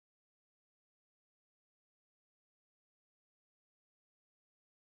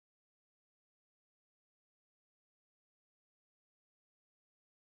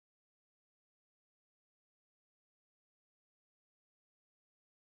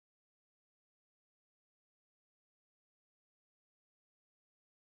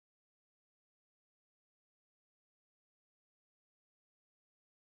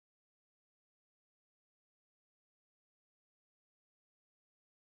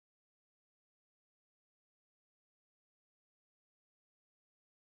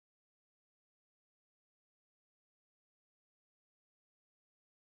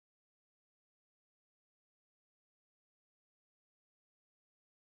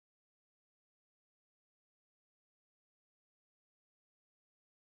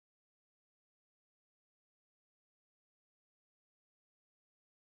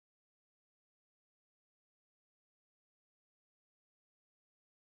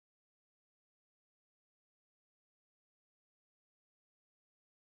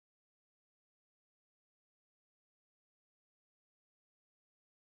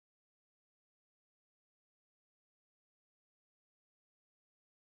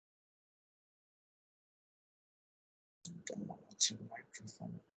আচ্ছা,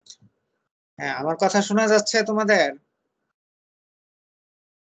 মাইক্রোফোন। হ্যাঁ, আমার কথা শোনা যাচ্ছে তোমাদের?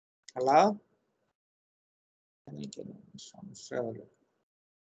 হ্যালো? সমস্যা হলো,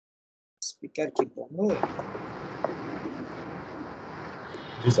 স্পিকার কি বন্ধ?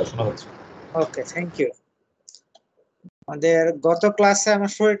 জি স্যার, শোনা যাচ্ছে। ওকে, থ্যাংক ইউ। আমাদের গত ক্লাসে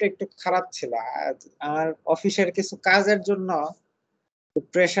আমার শরীরটা একটু খারাপ ছিল। আমার অফিসের কিছু কাজের জন্য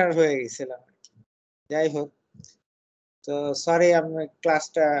প্রেসার হয়ে গেছিলাম। যাই হোক, তো সরি, আমার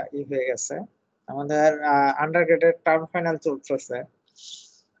ক্লাসটা হয়ে গেছে। আমাদের আন্ডারগ্রেডের টার্ম ফাইনাল চলতেছে,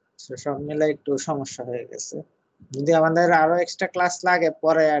 সব মিলে একটু সমস্যা হয়ে গেছে। যদি আমাদের আরো এক্সট্রা ক্লাস লাগে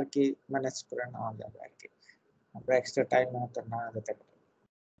পরে আর কি ম্যানেজ করে নেওয়া যাবে আর কি, আমরা এক্সট্রা টাইম হয়তো না যেতে পারি।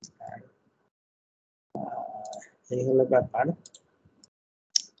 এই হলো ব্যাপার।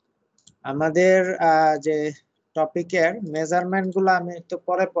 আমাদের যে টপিকের মেজারমেন্ট গুলো আমি একটু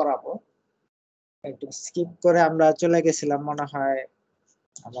পরে পড়াবো, একটু স্কিপ করে আমরা চলে গেছিলাম মনে হয়।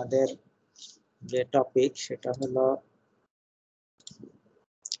 আমাদের যে টপিক সেটা হলো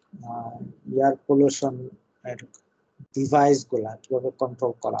এয়ার পলিউশন এর ডিভাইস গুলা কিভাবে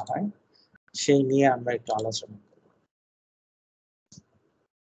কন্ট্রোল করা হয় সেই নিয়ে আমরা একটু আলোচনা করব।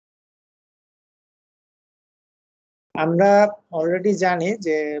 আমরা অলরেডি জানি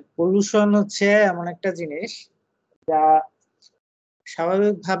যে পলিউশন হচ্ছে এমন একটা জিনিস যা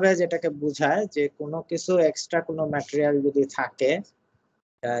স্বাভাবিকভাবে যেটাকে বোঝায় যে কোনো কিছু এক্সট্রা কোনো ম্যাটেরিয়াল যদি থাকে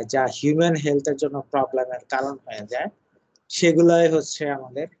যা হিউম্যান হেলথের জন্য প্রবলেমের কারণ হয়ে যায়, সেগুলাই হচ্ছে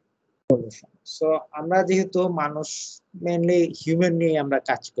আমাদের পলিউশন। সো আমরা যেহেতু মানুষ, মেইনলি হিউম্যান নিয়ে আমরা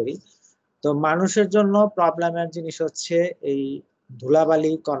কাজ করি, তো মানুষের জন্য প্রবলেমের জিনিস হচ্ছে এই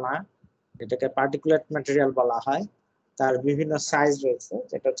ধুলাবালি কণা, এটাকে পার্টিকুলেট ম্যাটেরিয়াল বলা হয়। তার বিভিন্ন সাইজ রয়েছে,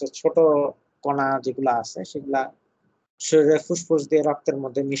 যেটা হচ্ছে ছোট কণা যেগুলো আছে সেগুলা শরীরে ফুসফুস দিয়ে রক্তের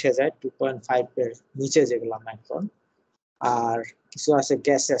মধ্যে মিশে যায় 2.5 এর নিচে, যেগুলো মাইক্রন। আর কিছু আছে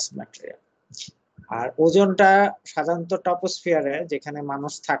গ্যাসেস ম্যাটেরিয়াল। আর ওজনটা সাধারণত টপোস্ফিয়ারে যেখানে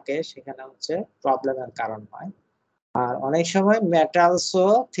মানুষ থাকে সেখানে হচ্ছে প্রবলেমের কারণ হয়। আর অনেক সময় মেটালসও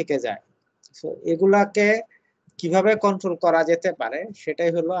থেকে যায়। তো এগুলাকে কিভাবে কন্ট্রোল করা যেতে পারে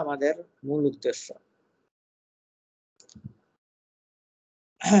সেটাই হলো আমাদের মূল উদ্দেশ্য।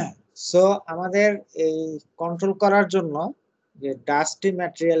 সো আমাদের এই কন্ট্রোল করার জন্য যে ডাস্টি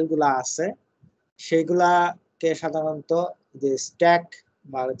ম্যাটেরিয়াল গুলা আছে সেগুলাকে সাধারণত যে স্ট্যাক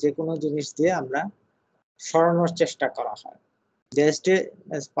বা যে কোনো জিনিস দিয়ে আমরা সরানোর চেষ্টা করা হয়। জাস্ট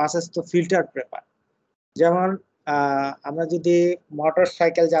পাসেস তো ফিল্টার পেপার। যেমন আমরা যদি মোটর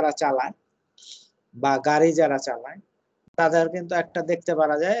সাইকেল যারা চালায় বা গাড়ি যারা চালায়, তাদের কিন্তু একটা দেখতে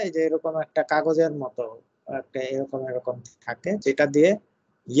পারা যায় যে এরকম একটা কাগজের মতো একটা এরকম এরকম থাকে, যেটা দিয়ে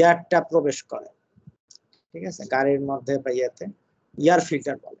এয়ারটা প্রবেশ করে। ঠিক আছে, গাড়ির মধ্যে বা ইয়েতে এয়ার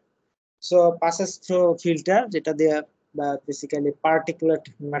ফিল্টার বলে। সো পাসেস থ্রু ফিল্টার, যেটা দিয়ে বেসিক্যালি পার্টিকুলেট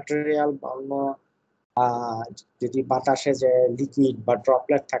ম্যাটেরিয়াল বা অন্য যদি বাতাসে যে লিকুইড বা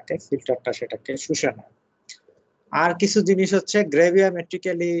ড্রপলেট থাকে, ফিল্টারটা সেটাকে শুষে নেয়। আর কিছু জিনিস হচ্ছে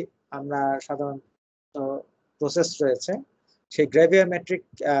গ্রেভিয়ামেট্রিক্যালি আমরা সাধারণত প্রসেস রয়েছে, সেই গ্রেভিয়ামেট্রিক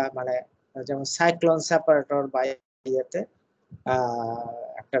মানে যেমন সাইক্লোন সেপারেটর বা ইয়েতে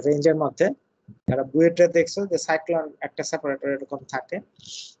একটা রেঞ্জের মধ্যে, যারা বুয়েটে দেখছো যে সাইক্লোন একটা সেপারেটর এরকম থাকে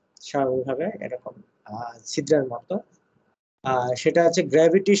স্বাভাবিকভাবে এরকম ছিদ্রের মতো, সেটা হচ্ছে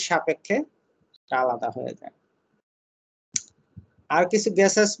গ্র্যাভিটির সাপেক্ষে আলাদা হয়ে যায়। আর কিছু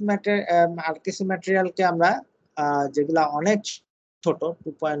গ্যাসেস আর কিছু ম্যাটেরিয়ালকে আমরা যেগুলা অনেক ছোট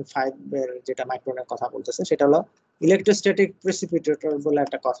 2.5 এর, যেটা মাইক্রনের কথা বলতেছে, সেটা হলো ইলেকট্রোস্ট্যাটিক প্রেসিপিটেটর বলে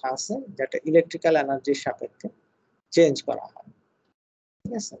একটা কথা আছে, যেটা ইলেকট্রিক্যাল এনার্জির সাপেক্ষে চেঞ্জ করা হয়।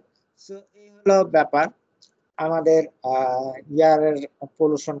 ঠিক আছে, সো এই হলো ব্যাপার। আমাদের এয়ারের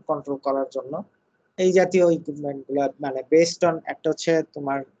পলিউশন কন্ট্রোল করার জন্য এই জাতীয় ইকুইপমেন্ট গুলো মানে বেসড অন, একটা হচ্ছে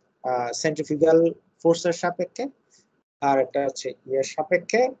তোমার সেন্ট্রিফিউগাল ফোর্সের সাপেক্ষে, আর একটা হচ্ছে ইয়ের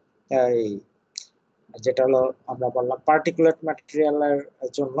সাপেক্ষে, এই যেটা হলো আমরা বললাম পার্টিকুলেট ম্যাটেরিয়ালের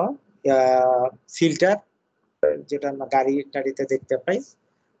জন্য ফিল্টার, যেটা আমরা গাড়ি টাড়িতে দেখতে পাই,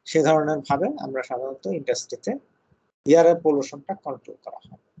 সে ধরনের ভাবে আমরা সাধারণত ইন্ডাস্ট্রিতে এয়ারের পলিউশনটা কন্ট্রোল করা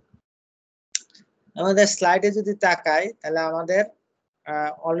হয়। আমাদের স্লাইডে যদি তাকাই তাহলে আমাদের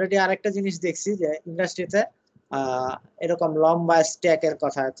অলরেডি আরেকটা জিনিস দেখছি যে ইন্ডাস্ট্রিতে এরকম লম্বা স্ট্যাকের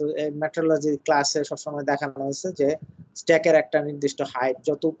কথা, তো মেট্রোলজি ক্লাসে সবসময় দেখানো হয়েছে যে স্ট্যাকের একটা নির্দিষ্ট হাইট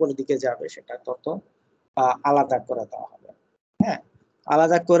যত উপরের দিকে যাবে সেটা তত আলাদা করে দেওয়া হবে। হ্যাঁ,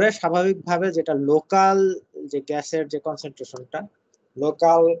 আলাদা করে স্বাভাবিকভাবে যেটা লোকাল যে গ্যাসের যে কনসেন্ট্রেশনটা,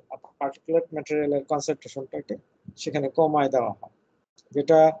 লোকাল পার্টিকুলেট ম্যাটেরিয়ালের কনসেন্ট্রেশনটাকে সেখানে কমায় দেওয়া হয়,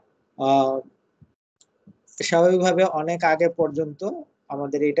 যেটা স্বাভাবিকভাবে অনেক আগে পর্যন্ত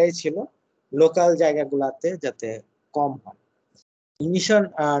আমাদের এটাই ছিল লোকাল জায়গাগুলাতে যাতে কম হয়। ইমিশন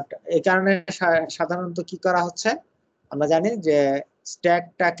এই কারণে সাধারণত কি করা হচ্ছে, আমরা জানি যে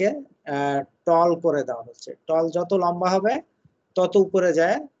স্ট্যাকটাকে টল করে দেওয়া হচ্ছে। টল যত লম্বা হবে তত উপরে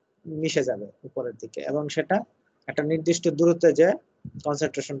যায়, মিশে যাবে উপরের দিকে, এবং সেটা একটা নির্দিষ্ট দূরত্বে যে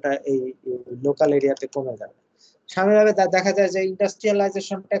কনসেন্ট্রেশনটা এই লোকাল এরিয়াতে কমে যাবে। স্বাভাবিকভাবে দেখা যায় যে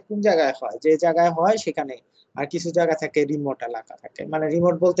ইন্ডাস্ট্রিয়ালাইজেশনটা কোন জায়গায় হয়, যে জায়গায় হয় সেখানে, আর কিছু জায়গা থাকে রিমোট এলাকা থাকে, মানে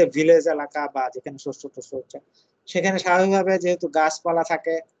রিমোট বলতে ভিলেজ এলাকা বা যেখানে শস্য টস্য হচ্ছে, সেখানে স্বাভাবিকভাবে যেহেতু গাছপালা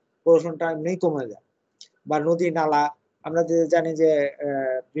থাকে পলিউশনটা এমনি কমে যায়। বা নদী নালা, আমরা জানি যে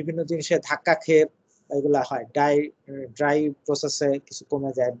বিভিন্ন জিনিসে ধাক্কা খেয়ে এগুলা হয়, ড্রাই প্রসেসে কিছু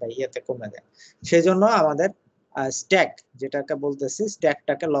কমে যায় বা ইয়েতে কমে যায়। সেই জন্য আমাদের স্ট্যাক যেটাকে বলতেছি,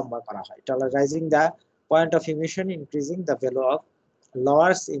 স্ট্যাকটাকে লম্বা করা হয়। টলারাইজিং the point of emission, increasing the value of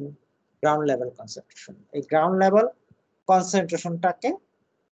লোয়ার্স in ground level concentration. এই গ্রাউন্ড লেভেল কনসেন্ট্রেশনটাকে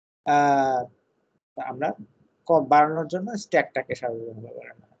আমরা বাড়ানোর জন্য স্ট্যাকটাকে স্বাভাবিকভাবে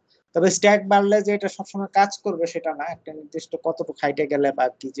বাড়ানো হয়। তবে স্ট্যাক বাড়লে যে এটা সবসময় কাজ করবে সেটা না, একটা নির্দিষ্ট কতটুকু হাইটে গেলে বা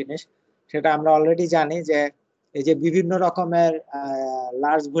কি জিনিস সেটা আমরা অলরেডি জানি যে এই যে বিভিন্ন রকমের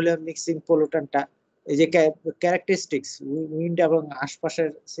লার্জ ভলিউম মিক্সিং পলিউটেন্টটা, এই যে ক্যারেক্টারিস্টিক্স উইন্ড এবং আশপাশের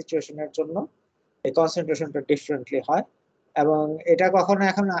সিচুয়েশনের জন্য এই কনসেন্ট্রেশনটা ডিফারেন্টলি হয়। এবং এটা কখনো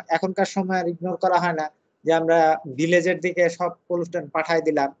এখনকার সময় ইগনোর করা হয় না যে আমরা ভিলেজের দিকে সব পলিউটেন্ট পাঠাই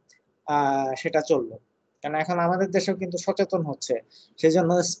দিলাম, সেটা চললো। কারণ এখন আমাদের দেশেও কিন্তু সচেতন হচ্ছে, সেই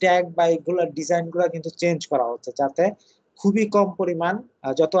জন্য স্ট্যাক বা এইগুলোর ডিজাইন গুলো কিন্তু চেঞ্জ করা হচ্ছে, যাতে খুবই কম পরিমাণ,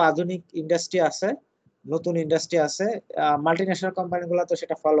 যত আধুনিক ইন্ডাস্ট্রি আছে, নতুন ইন্ডাস্ট্রি আছে, মাল্টিন্যাশনাল কোম্পানি গুলো তো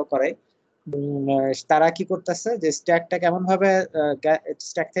সেটা ফলো করে। তারা কি করতেছে যে স্ট্যাকটা কেমন ভাবে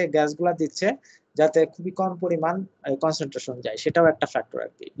স্ট্যাক থেকে গ্যাস গুলা দিচ্ছে যাতে খুবই কম পরিমাণ কনসেন্ট্রেশন যায়, সেটাও একটা ফ্যাক্টর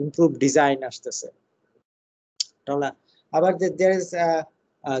আর কি। ইমপ্রুভ ডিজাইন আসতেছে। আবার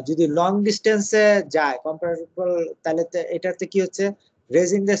যদি লং ডিস্টেন্সে যায় কম্পারেবল, তাহলে এটাতে কি হচ্ছে,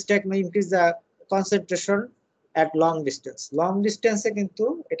 raising the stack may increase the concentration at long distance. Long ডিস্টেন্সে কিন্তু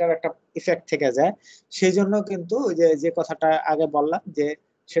এটার একটা ইফেক্ট থেকে যায়। সেই জন্য কিন্তু যে কথাটা আগে বললাম যে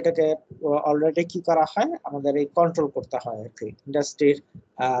সেটাকে অলরেডি কি করা হয়, আমাদের এই কন্ট্রোল করতে হয় আর কি। ইন্ডাস্ট্রির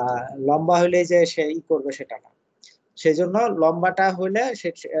লম্বা হলে যে সে করবে সেটা না, সেই জন্য লম্বাটা হলে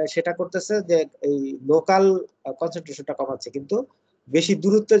সেটা করতেছে যে এই লোকাল কনসেন্ট্রেশনটা কমাচ্ছে, কিন্তু বেশি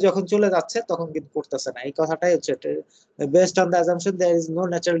দূরত্বে যখন চলে যাচ্ছে তখন কিন্তু করতেছে না। এই কথাটাই হচ্ছে based on the assumption there is no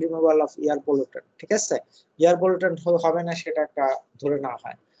natural removal of air pollutant. ঠিক আছে, এয়ার পলিউটেন্ট হবে না সেটা একটা ধরে নেওয়া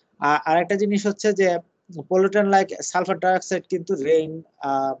হয়। আর একটা জিনিস হচ্ছে যে পলিউটেন্ট লাইক সালফার ডাইঅক্সাইড কিন্তু রেইন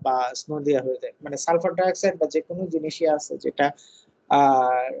বা স্নো দিয়ে হয়ে যায়। মানে সালফার ডাইঅক্সাইড বা যে কোনো জিনিসই আছে যেটা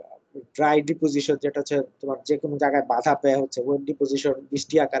ড্রাই ডিপোজিশন, যেটা হচ্ছে তোমার যে কোনো জায়গায় বাধা পেয়ে হচ্ছে ওয়েট ডিপোজিশন,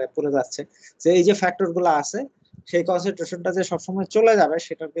 বৃষ্টি আকারে পড়ে যাচ্ছে, যে এই যে ফ্যাক্টর গুলো আছে, সেই কনসেন্ট্রেশনটা যে সবসময় চলে যাবে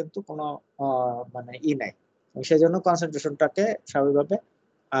সেটার কিন্তু কোনো মানে নাই। সেই জন্য কনসেন্ট্রেশনটাকে স্বাভাবিকভাবে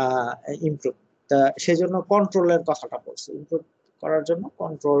ইমপ্রুভ, তা সেই জন্য কন্ট্রোলের কথাটা বলছে, ইমপ্রুভ করার জন্য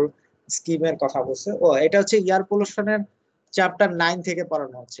কন্ট্রোল স্কিমের কথা বলছে। ও এটা হচ্ছে এয়ার পলিউশনের চ্যাপ্টার 9 থেকে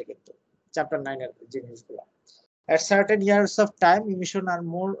পড়ানো হচ্ছে, কিন্তু চ্যাপ্টার 9 এর জিনিসগুলো। At certain years of time, emissions are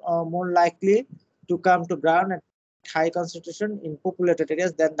more likely to come to ground at high concentration in populated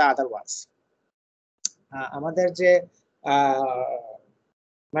areas than the other ones. আমাদের যে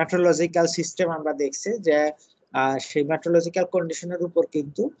মেট্রোলজিক্যাল সিস্টেম আমরা দেখছি যে সেই মেট্রোলজিক্যাল কন্ডিশনের উপর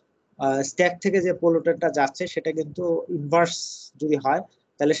কিন্তু স্ট্যাক থেকে যে পলিউটেন্টটা যাচ্ছে সেটা কিন্তু ইনভার্স যদি হয়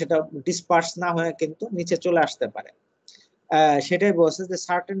তাহলে সেটা ডিসপার্স না হয়ে কিন্তু নিচে চলে আসতে পারে। সেটাই বলছে যে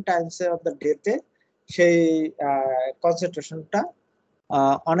সার্টেন টাইমস অফ দ্য ডেতে সেই কনসেন্ট্রেশনটা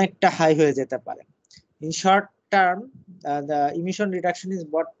অনেকটা হাই হয়ে যেতে পারে। In short term the emission reduction is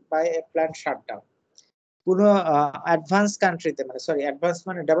bought by A plant shutdown. কোনো অ্যাডভান্স কান্ট্রিতে, মানে সরি অ্যাডভান্স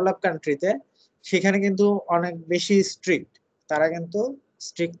মানে ডেভেলপ কান্ট্রিতে, সেখানে কিন্তু অনেক বেশি স্ট্রিক্ট, তারা কিন্তু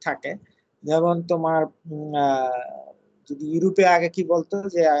স্ট্রিক্ট থাকে। যেমন তোমার যদি ইউরোপে আগে কি বলতো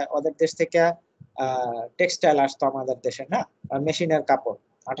যে ওদের দেশ থেকে টেক্সটাইল আসতো আমাদের দেশে, না মেশিনের কাপড়,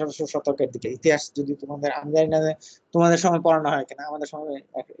 1800 শতকের দিকে। ইতিহাস যদি তোমাদের, আমি জানি না তোমাদের সময় পড়ানো হয় কিনা, আমাদের সময়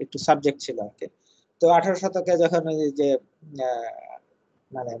একটু সাবজেক্ট ছিল আর কি। তো 18 শতকে যখন ওই যে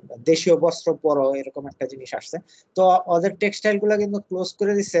মানে দেশীয় বস্ত্র পরো এরকম একটা জিনিস আসছে, তো ওদের টেক্সটাইল গুলা কিন্তু ক্লোজ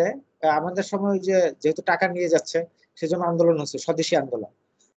করে দিছে। আমাদের সময় যে যেহেতু টাকা নিয়ে যাচ্ছে সেজন্য আন্দোলন হচ্ছে, স্বদেশী আন্দোলন।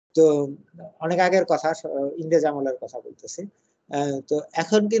 তো অনেক আগের কথা, ইংরেজ আমলের কথা বলতেছি। তো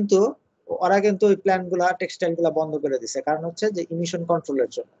এখন কিন্তু ওরা কিন্তু ওই প্ল্যান গুলা, টেক্সটাইল গুলা বন্ধ করে দিছে, কারণ হচ্ছে যে ইমিশন কন্ট্রোলের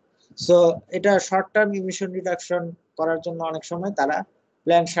জন্য। সো এটা শর্ট টার্ম ইমিশন রিডাকশন করার জন্য অনেক সময় তারা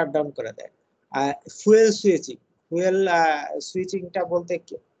প্ল্যান শাটডাউন করে দেয়। ফুয়েল সুইচিং, ফুয়েল সুইচিংটা বলতে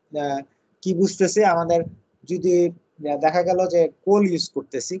কি বুঝতেছে, আমাদের যদি দেখা গেল যে কোল ইউজ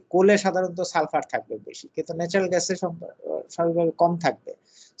করতেছি, কোলে সাধারণত সালফার থাকবে বেশি, কিন্তু ন্যাচারাল গ্যাসে স্বাভাবিকভাবে কম থাকবে।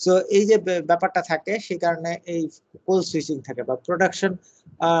 সো এই যে ব্যাপারটা থাকে, সেই কারণে এই কোল সুইচিং থাকে বা প্রোডাকশন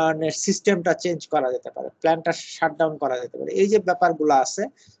সিস্টেমটা চেঞ্জ করা যেতে পারে, প্ল্যান্টটা শাটডাউন করা যেতে পারে। এই যে ব্যাপারগুলো আছে,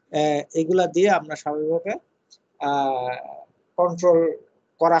 এগুলা দিয়ে আমরা স্বাভাবিকভাবে কন্ট্রোল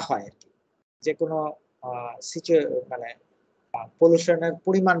করা হয় আর কি, যে কোনো মানে পলিউশনের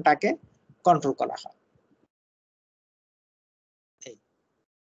পরিমাণটাকে কন্ট্রোল করা হয়।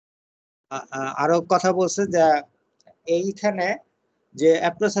 আরো কথা বলছে যে এইখানে যে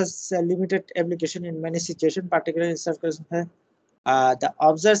approach has limited application in many situations, particularly in circumstances where the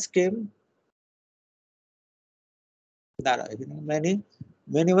observed scheme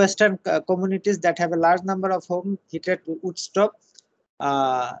many Western communities that have a large number of home heated wood stove,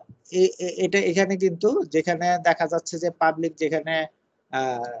 এটা এখানে কিন্তু যেখানে দেখা যাচ্ছে যে পাবলিক, যেখানে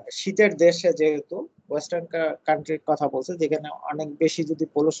শীতের দেশে, যেহেতু ওয়েস্টার্ন কান্ট্রির কথা বলছে, যেখানে অনেক বেশি যদি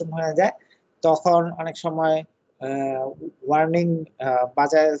পলিউশন হয়ে যায়, তখন অনেক সময় ওয়ার্নিং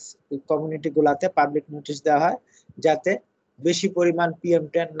বাজার কমিউনিটি গুলাতে পাবলিক নোটিশ দেওয়া হয় যাতে বেশি পরিমাণ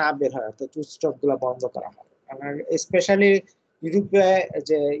PM10 না বের হয়, অর্থাৎ স্টক গুলা বন্ধ করা হয়। স্পেশালি ইউরোপে,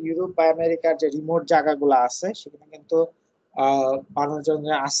 যে ইউরোপ বা আমেরিকার যে রিমোট জায়গাগুলো আছে, সেখানে কিন্তু মানুষজন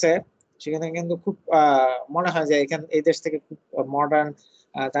আছে, সেখানে কিন্তু খুব মনে হয় যে এখানে এই দেশ থেকে খুব মডার্ন,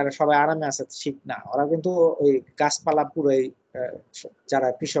 তারা সবাই আরামে আছে, ঠিক না। ওরা কিন্তু ওই গাছপালা পুরোই, যারা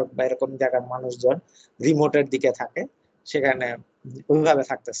কৃষক বা এরকম জায়গার মানুষজন রিমোটের দিকে থাকে, সেখানে ওইভাবে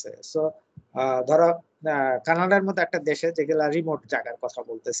থাকতেছে। সো ধরো কানাডার মতো একটা দেশে, যেগুলা রিমোট জায়গার কথা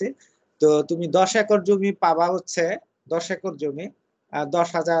বলতেছি, তো তুমি 10 একর জমি পাবা হচ্ছে, 10 একর জমি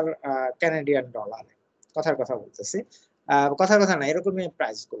 10,000 ক্যানাডিয়ান ডলার, কথার কথা বলতেছি, কথার কথা না, এরকমই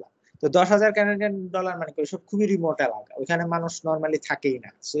প্রাইস গুলা। তো 10,000 ক্যানাডিয়ান ডলার মানে কি, সব খুবই রিমোট এলাকা, ওইখানে মানুষ নর্মালি থাকেই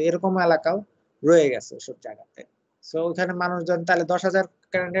না। তো এরকম এলাকাও রয়ে গেছে সব জায়গাতে। তো ওখানে মানুষজন, তাহলে 10,000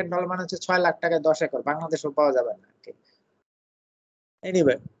 ক্যানাডিয়ান ডলার মানে হচ্ছে 6 লাখ টাকায় 10 একর, বাংলাদেশেও পাওয়া যাবে না।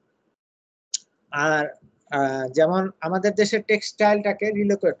 এনিওয়ে, আর যেমন আমাদের দেশের টেক্সটাইলটাকে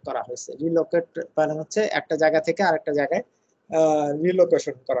রিলোকেট করা হয়েছে, রিলোকেট মানে হচ্ছে একটা জায়গা থেকে আরেকটা জায়গায়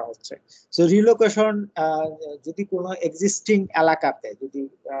রিলোকেশন করা হচ্ছে। সো রিলোকেশন, যদি কোনো এক্সিস্টিং এলাকাতে, যদি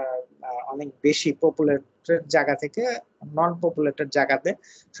অনেক বেশি পপুলেটেড জায়গা থেকে নন পপুলেটেড জায়গাতে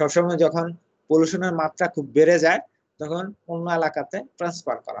সবসময় যখন পলিউশনের মাত্রা খুব বেড়ে যায়, তখন অন্য এলাকাতে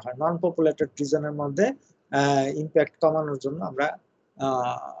ট্রান্সফার করা হয়। নন পপুলেটেড রিজনের মধ্যে ইম্প্যাক্ট কমানোর জন্য আমরা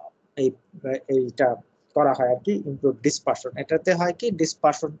এইটা করা হয় আর কি, ইমপ্রুভ ডিসপারশন। এটাতে হয় কি,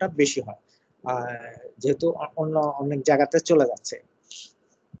 ডিসপারশনটা বেশি হয় যেহেতু অন্য অনেক জায়গাতে চলে যাচ্ছে।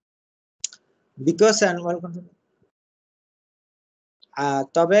 বিকজ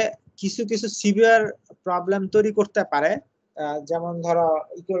তবে কিছু কিছু সিভিয়ার প্রবলেম তৈরি করতে পারে, যেমন ধরো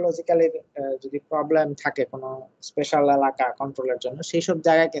ইকোলজিক্যালি যদি প্রবলেম থাকে কোনো স্পেশাল এলাকা কন্ট্রোলের জন্য, সেই সব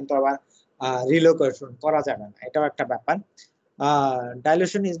জায়গায় কিন্তু আবার রিলোকেশন করা যাবে না, এটাও একটা ব্যাপার।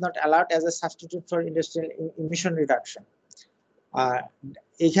 Dilution is not allowed as a substitute for industrial emission reduction.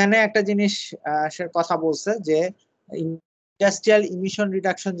 এখানে একটা জিনিস কথা বলছে যে ইন্ডাস্ট্রিয়াল ইমিশন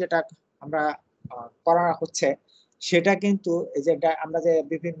রিডাকশন যেটা আমরা করা হচ্ছে, সেটা কিন্তু এই যে আমরা যে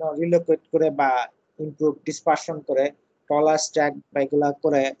বিভিন্ন রিলোকেট করে বা ইমপ্রুভ ডিসপারশন করে টলার স্ট্যাক বা এগুলা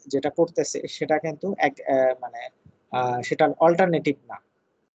করে যেটা করতেছে, সেটা কিন্তু এক মানে সেটার অল্টারনেটিভ না।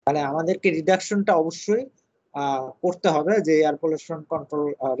 মানে আমাদেরকে রিডাকশনটা অবশ্যই করতে হবে, যে এয়ার পলিউশন কন্ট্রোল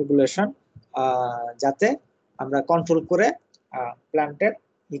রেগুলেশন, যাতে আমরা কন্ট্রোল করে প্ল্যান্টের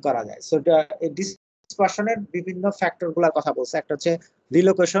করা যায়। সো এই ডিসপারশনের বিভিন্ন ফ্যাক্টর গুলার কথা বলছে। একটা হচ্ছে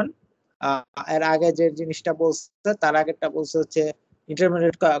রিলোকেশন, এর আগে যে জিনিসটা বলছে, তার আগেরটা বলছে হচ্ছে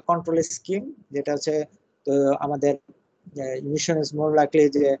ইন্টারমিডিয়েট কন্ট্রোল স্কিম, যেটা হচ্ছে তো আমাদের ইমিশন ইজ মোর লাইকলি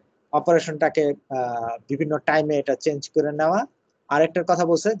যে অপারেশনটাকে বিভিন্ন টাইমে এটা চেঞ্জ করে নেওয়া। আরেকটার কথা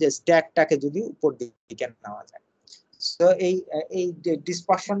বলছে যে স্ট্যাকটাকে যদি উপর দিকে নেওয়া যায়। তো এই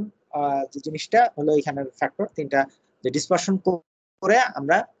ডিসপারশন যে জিনিসটা হলো এখানের ফ্যাক্টর তিনটা, যে ডিসপারশন করে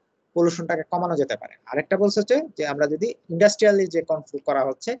আমরা পলিউশনটাকে কমানো যেতে পারে। আরেকটা বলছে যে আমরা যদি ইন্ডাস্ট্রিয়ালি যে কন্ট্রোল করা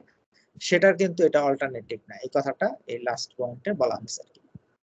হচ্ছে, সেটার কিন্তু এটা অল্টারনেটিভ না। এই কথাটা এই লাস্ট পয়েন্টে বলা হয়েছে।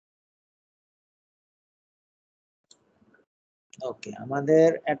 ওকে, আমাদের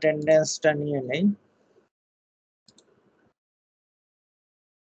অ্যাটেন্ডেন্সটা নিয়ে নেই।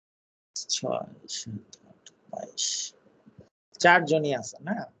 4 জনই আছে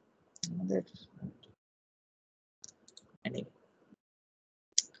না আমাদের।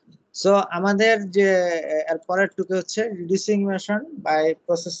 সো আমাদের যে এর পরের টুকে হচ্ছে reducing emission by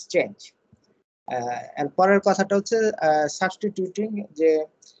process change. এর পরের কথাটা হচ্ছে সাবস্টিটিউটিং, যে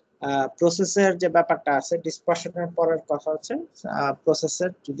প্রসেসের যে ব্যাপারটা আছে, ডিসপারশনের পরের কথা হচ্ছে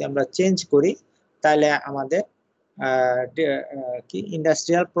প্রসেসের যদি আমরা চেঞ্জ করি, তাহলে আমাদের কি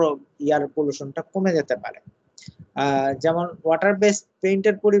ইন্ডাস্ট্রিয়াল এয়ার পলিউশনটা কমে যেতে পারে। যেমন ওয়াটার বেসড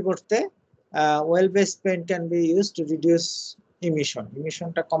পেইন্টের পরিবর্তে well based paint can be use to reduce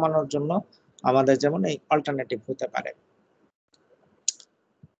ইমিশনটা কমানোর জন্য আমাদের যেমন এই অল্টারনেটিভ হতে পারে।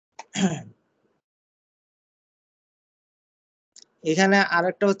 এখানে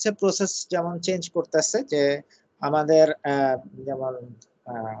আরেকটা হচ্ছে প্রসেস যেমন চেঞ্জ করতেছে, যে আমাদের যেমন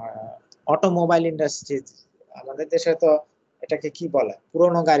অটোমোবাইল ইন্ডাস্ট্রি, আমাদের দেশে তো এটাকে কি বলে,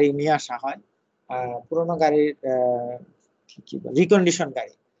 পুরোনো গাড়ি নিয়ে আসা হয়, পুরোনো গাড়ির কি রিকন্ডিশন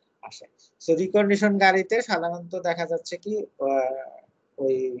গাড়ি আসে। সো রিকন্ডিশন গাড়িতে সাধারণত দেখা যাচ্ছে কি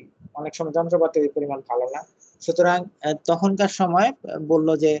ওই অনেক সময় যন্ত্রপাতির পরিমাণ ভালো না, সুতরাং তখনকার সময়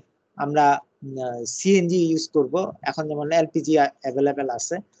বললো যে আমরা সিএনজি ইউজ করব, এখন যেমন এলপিজি অ্যাভেলেবেল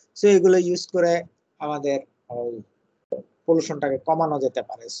আছে, সো এগুলো ইউজ করে আমাদের পলিউশনটাকে কমানো যেতে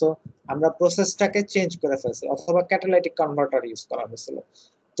পারে। সো আমরা প্রসেসটাকে চেঞ্জ করে ফেলছি, অথবা ক্যাটালাইটিক কনভার্টার ইউজ করা হয়েছিল।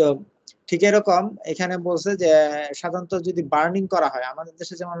 তো ঠিক এরকম এখানে বলছে যে সাধারণত যদি বার্নিং করা হয়, আমাদের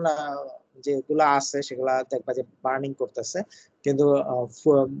দেশে যেমন যেগুলা আছে সেগুলা দেখবা যে বার্নিং করতেছে, কিন্তু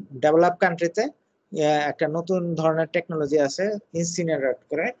ডেভেলপ কান্ট্রিতে একটা নতুন ধরনের টেকনোলজি আছে, ইনসিনারেট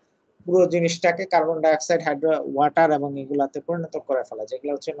করে পুরো জিনিসটাকে carbon die oxide, hydro water এবং এগুলাতে পরিণত করে ফেলা,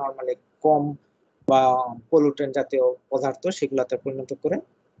 যেগুলো হচ্ছে নর্মালি কম বা পলিউটেন্ট জাতীয় পদার্থ, সেগুলোতে পরিণত করে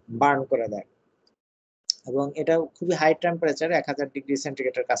বার্ন করে দেয়। এবং এটা খুবই হাই টেম্পারেচার, 1000 ডিগ্রি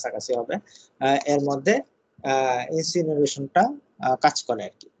সেন্টিগ্রেডের কাছাকাছি হবে, এর মধ্যে ইনসিনারেশনটা কাজ করে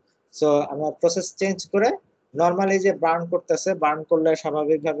আর কি। সো আমরা প্রসেস চেঞ্জ করে নর্মালি যে বার্ন করতেছে, বার্ন করলে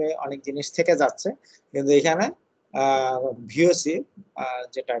স্বাভাবিকভাবে অনেক জিনিস থেকে যাচ্ছে, কিন্তু এখানে ভিওসি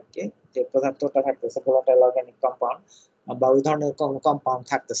যেটা আর কি, যে পদার্থটা থাকতেছে ভোলাটাইল অর্গানিক কম্পাউন্ড বা ওই ধরনের কোনো কম্পাউন্ড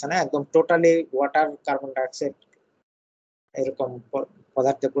থাকতেছে না, একদম টোটালি ওয়াটার, কার্বন ডাইঅক্সাইড এরকম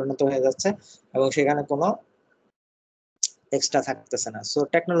পদার্থে পরিণত হয়ে যাচ্ছে, এবং সেখানে কোনো এক্সট্রা থাকতেছে না। সো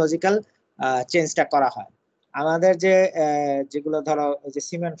টেকনোলজিক্যাল চেঞ্জটা করা হয়। আমাদের যে যেগুলো ধরো যে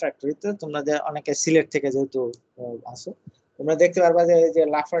সিমেন্ট ফ্যাক্টরিতে, তোমরা যে অনেকে সিলেট থেকে যেহেতু আসো, তোমরা দেখতে পারবা যে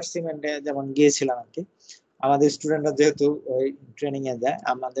লাফার্জ সিমেন্টে যেমন গিয়েছিলাম আর কি, আমাদের স্টুডেন্টরা যেহেতু ওই ট্রেনিং এ যায়,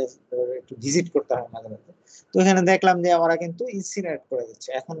 আমাদের একটু ভিজিট করতে হয় মাঝে মাঝে, তো এখানে দেখলাম যে ওরা কিন্তু ইনসিনারেট করে দিচ্ছে।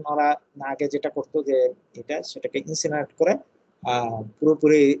 এখন ওরা আগে যেটা করতো যে এটা সেটাকে ইনসিনারেট করে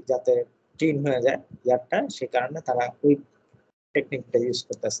পুরোপুরি যাতে ক্লিন হয়ে যায় এয়ারটা, সে কারণে তারা ওই টেকনিকটা ইউজ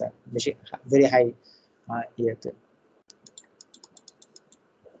করতেছে বেশি, ভেরি হাই ইয়েতে।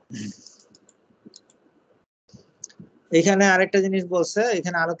 এখানে আরেকটা জিনিস বলছে,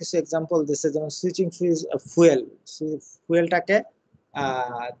 এখানে আরো কিছু এক্সাম্পল দিচ্ছে, যেমন সুইচিং ফুয়েলটাকে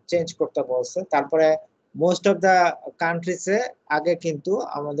চেঞ্জ করতে বলছে। তারপরে মোস্ট অফ দা কান্ট্রিজে আগে কিন্তু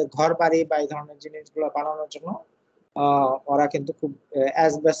আমাদের ঘর বাড়ি বা এই ধরনের জিনিসগুলো বানানোর জন্য ওরা কিন্তু খুব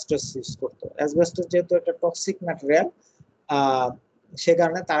অ্যাসবেস্টস ইউজ করতো। অ্যাসবেস্টস যেহেতু একটা টক্সিক ম্যাটেরিয়াল, সে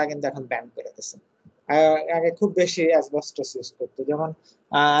কারণে তারা কিন্তু এখন ব্যান করে দিয়েছে। আগে খুব বেশি অ্যাসবেস্টস ইউজ করতো। যেমন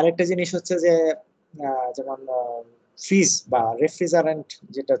আরেকটা জিনিস হচ্ছে যে যেমন ফ্রিজ বা রেফ্রিজারেন্ট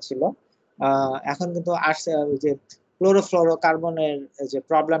যেটা ছিল, এখন কিন্তু আসছে যে ক্লোরোফ্লোরোকার্বনের যে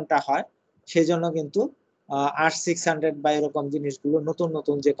প্রবলেমটা হয়, সেই জন্য কিন্তু R600 বা এরকম জিনিসগুলো, নতুন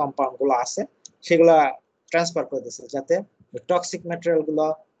নতুন যে কম্পাউন্ড গুলো আছে সেগুলা ট্রান্সফার করে দিচ্ছে, যাতে টক্সিক ম্যাটেরিয়াল গুলো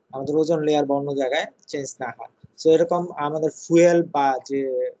আমাদের ওজোন লেয়ার বা অন্য জায়গায় চেঞ্জ না হয়। তো এরকম আমাদের ফুয়েল বা যে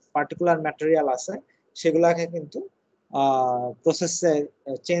পার্টিকুলার ম্যাটেরিয়াল আছে সেগুলাকে কিন্তু প্রসেসে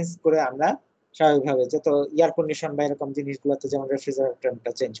চেঞ্জ করে আমরা স্বাভাবিকভাবে, যত এয়ার কন্ডিশন বা এরকম জিনিসগুলোতে যেমন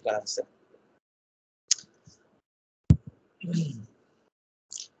রেফ্রিজারেটরটা চেঞ্জ করা হচ্ছে।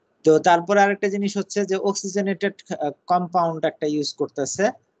 তো তারপরে আরেকটা জিনিস হচ্ছে যে অক্সিজেনেটেড কম্পাউন্ড একটা ইউজ করতেছে,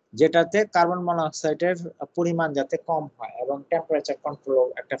 যেটাতে কার্বন মনোঅক্সাইডের পরিমাণ যাতে কম হয়, এবং টেম্পারেচার কন্ট্রোল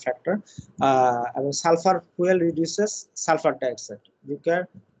একটা ফ্যাক্টর, এবং sulphur fuel reduces sulphur dioxide, require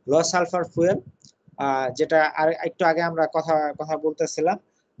লো সালফার ফুয়েল, যেটা আর একটু আগে আমরা কথা বলতেছিলাম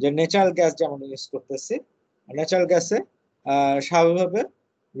যে ন্যাচারাল গ্যাস যেমন ইউজ করতেছি, ন্যাচারাল গ্যাসে স্বাভাবিকভাবে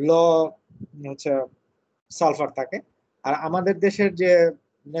লো হচ্ছে সালফার থাকে। আর আমাদের দেশের যে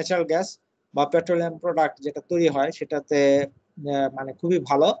ন্যাচারাল গ্যাস বা পেট্রোলিয়াম প্রোডাক্ট যেটা তৈরি হয় সেটাতে মানে খুবই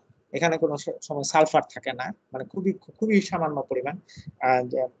ভালো, এখানে কোনো সময় সালফার থাকে না, মানে খুবই খুবই সামান্য পরিমাণ।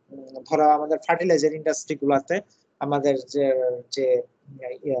 ধরো আমাদের ফার্টিলাইজার ইন্ডাস্ট্রি গুলাতে আমাদের যে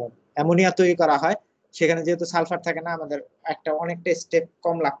অ্যামোনিয়া তৈরি করা হয়, সেখানে যেহেতু সালফার থাকে না, আমাদের অনেকটা স্টেপ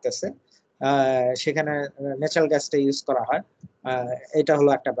কম লাগতেছে, সেখানে ন্যাচারাল গ্যাসটা ইউজ করা হয়। এটা হলো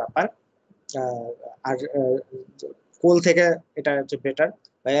একটা ব্যাপার। আর কোল থেকে এটা হচ্ছে বেটার,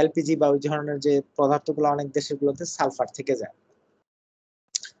 বা এলপিজি বা ওই ধরনের যে পদার্থগুলো অনেক দেশের গুলোতে সালফার থেকে যায়।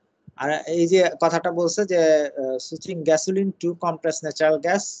 আর এই যে কথাটা বলছে যে switching gasoline two compress natural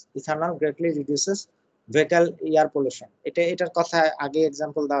gas ethanol greatly reduces vehicle air pollution, এটার কথা আগে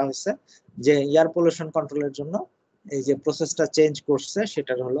এক্সাম্পল দেওয়া হয়েছে যে এয়ার পলিউশন কন্ট্রোলের জন্য এই যে প্রসেসটা চেঞ্জ করছে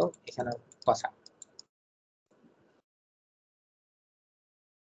সেটার হলো এখানে কথা।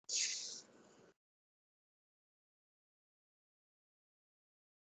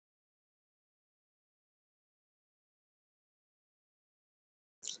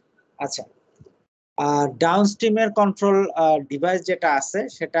 আচ্ছা, ডাউনস্ট্রিমের কন্ট্রোল ডিভাইস যেটা আছে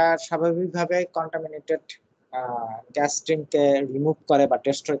সেটা স্বাভাবিকভাবে কন্টামিনেটেড গ্যাস স্ট্রিমকে রিমুভ করে বা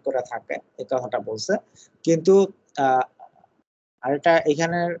ডিস্ট্রয় করে থাকে, এই কথাটা বলছে। কিন্তু আর এটা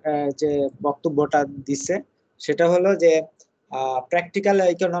এখানের যে বক্তব্যটা দিছে সেটা হলো যে প্র্যাকটিক্যাল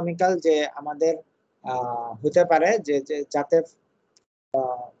ইকোনমিক্যাল যে আমাদের হতে পারে যে যাতে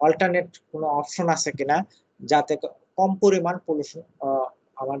অল্টারনেট কোনো অপশন আছে কিনা যাতে কম পরিমাণ পলিউশন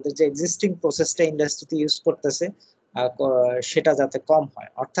আমাদের যে এক্সিস্টিং প্রসেসটা ইন্ডাস্ট্রিতে ইউজ করতেছে সেটা যাতে কম হয়।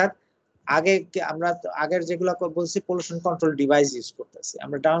 অর্থাৎ আগে আমরা আগের যেগুলো বলছি পলিউশন কন্ট্রোল ডিভাইস ইউজ করতেছি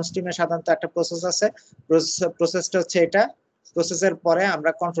আমরা, ডাউনস্ট্রিমে সাধারণত একটা প্রসেস আছে, প্রসেসটা হচ্ছে এটা, প্রসেসের পরে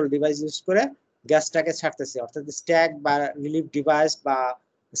আমরা কন্ট্রোল ডিভাইস ইউজ করে গ্যাসটাকে ছাড়তেছি, অর্থাৎ স্ট্যাক বা রিলিফ ডিভাইস বা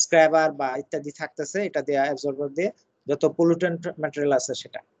স্ক্র্যাবার বা ইত্যাদি থাকতেছে, এটা দিয়ে অ্যাবজর্বার দিয়ে যত পলিউটেন্ট ম্যাটেরিয়াল আছে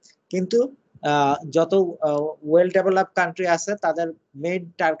সেটা। কিন্তু যত ওয়েল ডেভেলপ কান্ট্রি আছে তাদের মেইন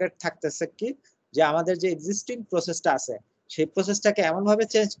টার্গেট থাকতেছে কি যে আমাদের যে এক্সিস্টিং প্রসেসটা আছে সেই প্রসেসটাকে এমন ভাবে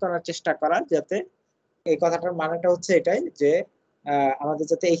চেঞ্জ করার চেষ্টা করা যাতে, এই কথাটার মানেটা হচ্ছে এটাই যে আমাদের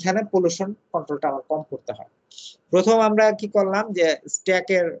যাতে এখানে পলিউশন কন্ট্রোলটা আমার কম করতে হয়। প্রথম আমরা কি করলাম যে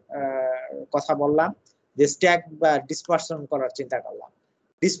স্ট্যাকের কথা বললাম, যে স্ট্যাক বা ডিসপারশন করার চিন্তা করলাম।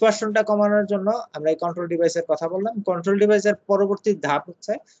 ডিসপারশনটা কমানোর জন্য আমরা এই কন্ট্রোল ডিভাইসের কথা বললাম। কন্ট্রোল ডিভাইসের পরবর্তী ধাপ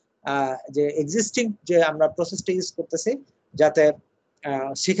হচ্ছে যে এক্সিস্টিং যে আমরা প্রসেসটা ইউজ করতেছি যাতে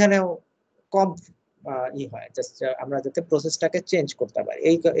সেখানেও কম ই হয়, আমরা যাতে প্রসেসটাকে চেঞ্জ করতে পারি,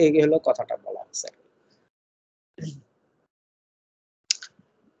 এই হলো কথাটা বলা হচ্ছে।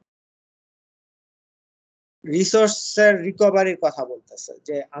 রিসোর্সের রিকভারির কথা বলতেছে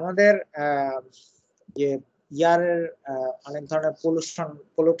যে আমাদের যে ইয়ারের অনেক ধরনের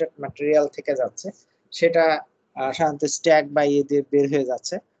পলিউটেড ম্যাটেরিয়াল থেকে যাচ্ছে সেটা সাধারণত স্ট্যাক বা ইয়ে দিয়ে বের হয়ে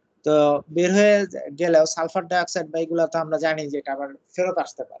যাচ্ছে। তো বের হয়ে গেলেও সালফার ডাইঅক্সাইড বা এগুলো তো আমরা জানি যে এটা আবার ফেরত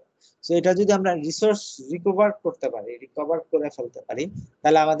আসতে পারে। তো এটা যদি আমরা রিসোর্স রিকভার করতে পারি, রিকভার করে ফেলতে পারি,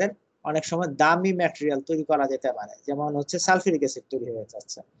 তাহলে আমাদের অনেক সময় দামি ম্যাটেরিয়াল তৈরি করা যেতে পারে। যেমন হচ্ছে সালফিউরিক অ্যাসিড তৈরি হয়ে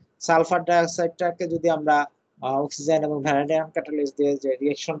যাচ্ছে, সালফার ডাইঅক্সাইডটাকে যদি আমরা অক্সিজেন এবং ভ্যানাডিয়াম ক্যাটালিস্ট দিয়ে যে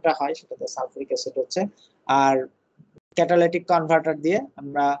রিঅ্যাকশনটা হয় সেটাতে সালফিউরিক অ্যাসিড হচ্ছে, আর ক্যাটালাইটিক কনভার্টার দিয়ে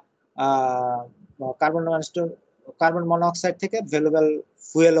আমরা কার্বন মনোক্সাইড থেকে ভ্যালুয়েবল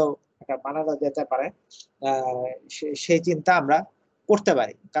ফুয়েলও বানানো যেতে পারে। সেই চিন্তা আমরা করতে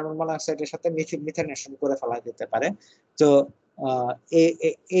পারি, কার্বন মনোক্সাইডের সাথে মিথেনেশন করে ফেলা যেতে পারে। তো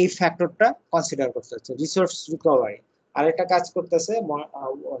এই ফ্যাক্টরটা কনসিডার করতে হচ্ছে রিসোর্স রিকভারি। আরেকটা কাজ করতেছে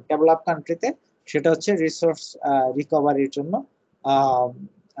ডেভেলপ কান্ট্রিতে, সেটা হচ্ছে রিসোর্স রিকভারির জন্য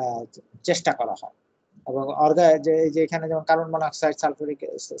চেষ্টা করা হয়। এবং যে এখানে যেমন কার্বন মনোক্সাইড,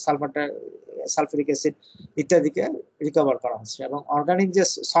 সালফিউরিক অ্যাসিড ইত্যাদিকে রিকভার করা হচ্ছে। এবং অর্গানিক যে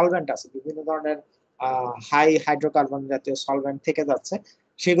সলভেন্ট আছে, বিভিন্ন ধরনের হাই হাইড্রোকার্বন জাতীয় সলভেন্ট থেকে যাচ্ছে,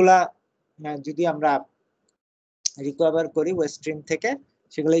 সেগুলা যদি আমরা রিকভার করি ওয়েস্ট স্ট্রিম থেকে,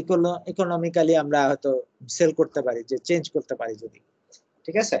 সেগুলো ইকোনমিক্যালি আমরা হয়তো সেল করতে পারি, যে চেঞ্জ করতে পারি যদি,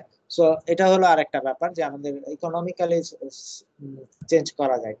 ঠিক আছে। সো এটা হলো আরেকটা ব্যাপার যে আমাদের ইকোনমিক্যালি চেঞ্জ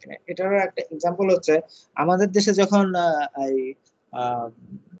করা যায় কিনা। এটারও একটা এক্সাম্পল হচ্ছে আমাদের দেশে যখন এই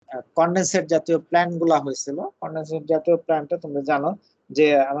কন্ডেন্সেট জাতীয় প্ল্যান্ট গুলা হয়েছিল, কন্ডেন্সেট জাতীয় প্ল্যান্টটা তোমরা জানো যে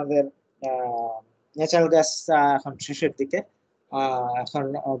আমাদের ন্যাচারাল গ্যাস এখন শেষের দিকে, এখন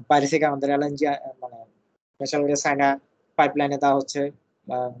বাইরে থেকে আমাদের এলএনজি মানে ন্যাচারাল গ্যাস চায়না পাইপলাইনে দেওয়া হচ্ছে,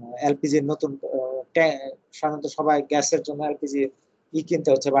 এলপিজির নতুন সাধারণত সবাই গ্যাসের জন্য এলপিজি কিনতে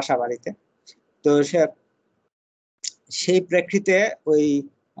হচ্ছে বাসা বাড়িতে। তো সেই প্রেক্ষিতে ওই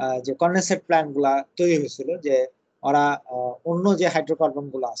যে কন্ডেন্সেট প্ল্যান্ট গুলা তৈরি হয়েছিল, যে ওরা অন্য যে হাইড্রোকার্বন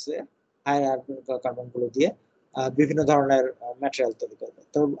গুলো আছে হাইড্রোকার্বন গুলো দিয়ে বিভিন্ন ধরনের ম্যাটেরিয়াল তৈরি করবে।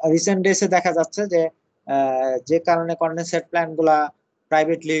 তো রিসেন্ট ডেসে দেখা যাচ্ছে যে যে কারণে কন্ডেন্সেট প্ল্যান্ট গুলা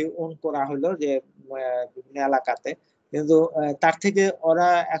প্রাইভেটলি ওন করা হলো যে বিভিন্ন এলাকাতে, কিন্তু তার থেকে ওরা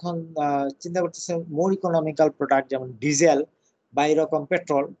এখন চিন্তা করতেছে মোর ইকোনমিক্যাল প্রোডাক্ট যেমন ডিজেল বা এরকম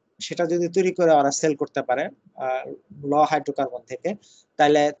পেট্রোল, সেটা যদি তৈরি করে ওরা সেল করতে পারে ল হাইড্রোকার্বন থেকে,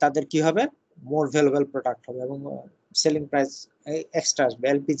 তাহলে তাদের কি হবে, মোর ভ্যালুয়েবল প্রোডাক্ট হবে এবং সেলিং প্রাইস এক্সট্রা আসবে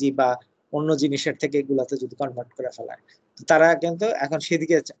এলপিজি বা অন্য জিনিসের থেকে এগুলাতে যদি কনভার্ট করে ফেলায়। তারা কিন্তু এখন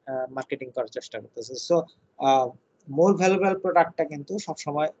সেদিকে মার্কেটিং করার চেষ্টা করতেছে। সো মোর ভ্যালুয়েবল প্রোডাক্টটা কিন্তু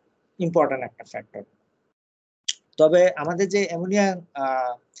সবসময় ইম্পর্টেন্ট একটা ফ্যাক্টর। তবে আমাদের যে অ্যামোনিয়া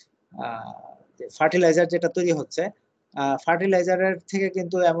ফার্টিলাইজার যেটা তৈরি হচ্ছে, ফার্টিলাইজারের থেকে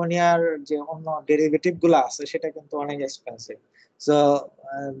কিন্তু অ্যামোনিয়ার যে অন্য ডেরিভেটিভ গুলো আছে সেটা কিন্তু অনেক এক্সপেন্সিভ। সো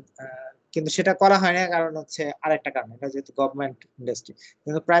কিন্তু সেটা করা হয় না, কারণ হচ্ছে আরেকটা কারণ, এটা যেহেতু গভর্নমেন্ট ইন্ডাস্ট্রি,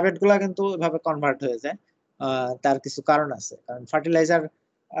 কিন্তু প্রাইভেট গুলা কিন্তু ওইভাবে কনভার্ট হয়ে যায়। তার কিছু কারণ আছে, কারণ ফার্টিলাইজার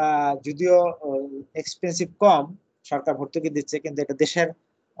যদিও এক্সপেন্সিভ কম, সরকার ভর্তুকি দিচ্ছে, কিন্তু এটা দেশের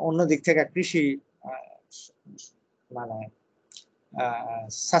অন্য দিক থেকে কৃষি মানে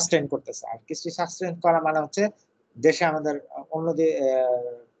সাস্টেইন করতেছে। আর কৃষি সাস্টেইন করা মানে হচ্ছে দেশে আমাদের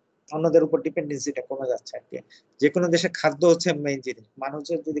অন্যদের উপর ডিপেন্ডেন্সিটা কমে যাচ্ছে আর কি। যে কোনো দেশে খাদ্য হচ্ছে মেইন জিনিস,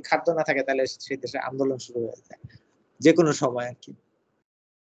 মানুষের যদি খাদ্য না থাকে তাহলে সেই দেশে আন্দোলন শুরু হয়ে যায় যে কোনো সময় আর কি।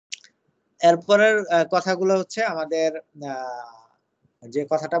 এরপরের কথাগুলো হচ্ছে আমাদের যে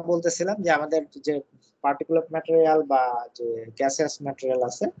কথাটা বলতেছিলাম যে আমাদের যে পার্টিকুলার ম্যাটেরিয়াল বা যে গ্যাসেস ম্যাটেরিয়াল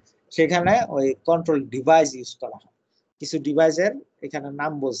আছে সেখানে ওই কন্ট্রোল ডিভাইস ইউজ করা হয়। কিছু ডিভাইসের এখানে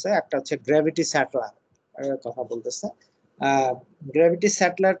নাম বলছে, একটা হচ্ছে গ্র্যাভিটি স্যাটেলার কথা বলতেছে। গ্র্যাভিটি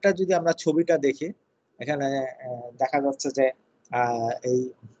স্যাটেলারটা যদি আমরা ছবিটা দেখি, এখানে দেখা যাচ্ছে যে এই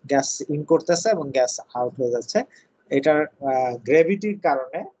গ্যাস ইন করতেছে এবং গ্যাস আউট হয়ে যাচ্ছে। এটার গ্র্যাভিটির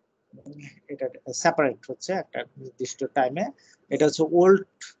কারণে এটা সেপারেট হচ্ছে একটা নির্দিষ্ট টাইমে। এটা হচ্ছে ওল্ড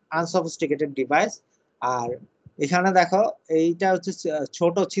আনসফিস্টিকেটেড ডিভাইস। আর এখানে দেখো এইটা হচ্ছে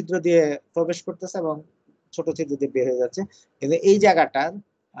ছোট ছিদ্র দিয়ে প্রবেশ করতেছে এবং ছোট ছিদ্র দিয়ে বের হয়ে যাচ্ছে, কিন্তু এই জায়গাটার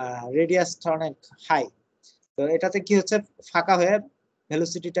রেডিয়াসটা অনেক হাই। তো এটাতে কি হচ্ছে, ফাঁকা হয়ে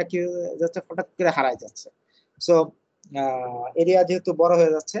ভেলোসিটিটা কি হয়ে যাচ্ছে, হঠাৎ করে হারায় যাচ্ছে। সো এরিয়া যেহেতু বড়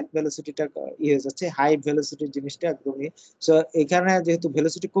হয়ে যাচ্ছে, ভেলোসিটিটা হয়ে যাচ্ছে, হাই ভেলোসিটির জিনিসটা একদমই। সো এখানে যেহেতু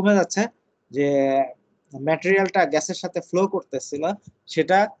ভেলোসিটি কমে যাচ্ছে, যে ম্যাটেরিয়ালটা গ্যাসের সাথে ফ্লো করতেছিল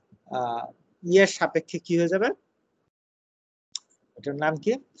সেটা ইয়ের সাপেক্ষে কি হয়ে যাবে, এটার নাম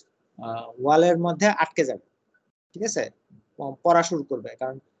কি, ওয়ালের মধ্যে আটকে যাবে, ঠিক আছে, পড়া শুরু করবে।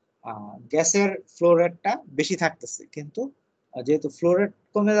 কারণ গ্যাসের ফ্লো রেটটা বেশি থাকতেছে, কিন্তু যেহেতু ফ্লো রেট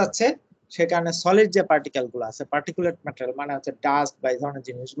কমে যাচ্ছে সে কারণে সলিড যে পার্টিকেল গুলো আছে, পার্টিকুলেট ম্যাটেরিয়াল মানে হচ্ছে ডাস্ট বা এই ধরনের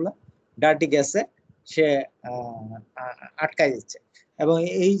জিনিসগুলো ডার্টি গ্যাসে সে আটকায় দিচ্ছে। এবং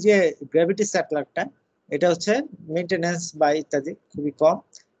এই যে গ্র্যাভিটি স্যাটেলাইটটা, এটা হচ্ছে মেইনটেনেন্স বা ইত্যাদি খুবই কম,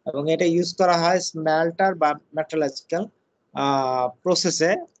 এবং এটা ইউজ করা হয় স্মেল্টার বা মেটালার্জিক্যাল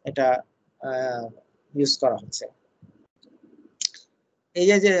প্রসেসে এটা ইউজ করা হচ্ছে। এই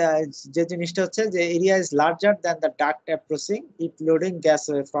যে জিনিসটা হচ্ছে যে area is larger than the duct approaching it loading gas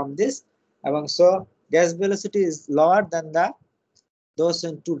way from this, এবং so gas velocity is lower than the those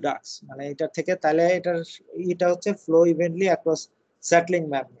in two ducts. মানে এটা থেকে তাহলে এটা হচ্ছে ফ্লো ইভেন্টলি অ্যাক্রস সেটলিং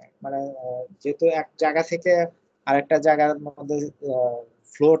ম্যাগনেট, মানে যেহেতু এক জায়গা থেকে আরেকটা জায়গার মধ্যে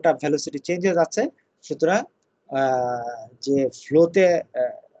ফ্লোটা ভেলোসিটি চেঞ্জ হয়ে যাচ্ছে, সুতরাং যে ফ্লোতে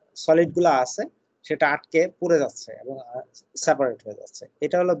সলিড গুলা আছে সেটা আটকে পড়ে যাচ্ছে এবং সেপারেট হয়ে যাচ্ছে।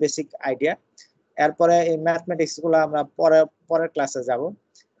 এটা হলো বেসিক আইডিয়া। এরপরে এই ম্যাথমেটিক্স গুলো আমরা পরের ক্লাসে যাব।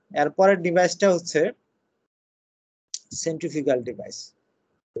 এরপরের ডিভাইসটা হচ্ছে সেন্ট্রিফিউগাল ডিভাইস।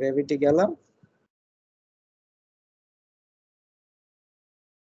 গ্র্যাভিটি গেল,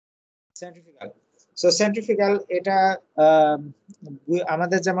 সেন্ট্রিফিউগাল। সো সেন্ট্রিফিউগাল এটা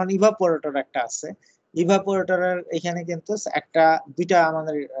আমাদের যেমন ইভাপোরেটর একটা আছে, ইভাপোরেটরের এখানে কিন্তু দুইটা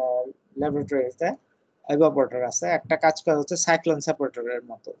আমাদের ল্যাবরেটরিতে ইভাপোরেটর আছে। একটা কাজ করে হচ্ছে সাইক্লোন সেপারেটরের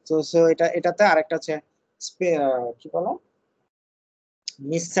মতো। সো এটাতে আরেকটা হচ্ছে কি বলে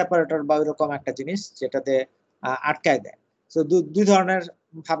মিস সেপারেটর বা ওইরকম একটা জিনিস যেটাতে আটকায় দেয়। তো দুই ধরনের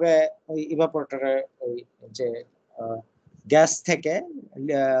ভাবে ওই ইভাপোরেটরের ওই যে গ্যাস থেকে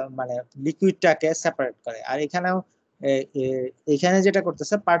মানে লিকুইডটাকে সেপারেট করে। আর এখানেও এখানে যেটা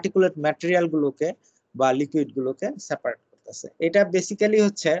করতেছে পার্টিকুলেট ম্যাটেরিয়াল গুলোকে বা লিকুইড গুলোকে সেপারেট করতেছে। এটা বেসিক্যালি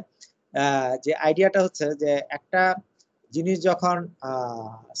হচ্ছে যে আইডিয়াটা হচ্ছে যে একটা জিনিস যখন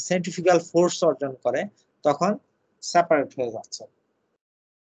সেন্ট্রিফিউগাল ফোর্স অর্জন করে তখন সেপারেট হয়ে যাচ্ছে।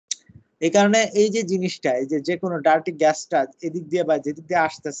 এই কারণে এই যে জিনিসটা, এই যে কোনো ডার্টি গ্যাসটা এদিক দিয়ে বা যেদিক দিয়ে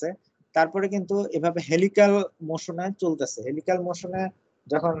আসতেছে, তারপরে কিন্তু এভাবে হেলিক্যাল মোশনে চলতেছে, হেলিক্যাল মোশনে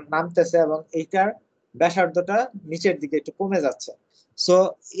যখন নামতেছে এবং এইটার ব্যাসার্ধটা নিচের দিকে একটু কমে যাচ্ছে। সো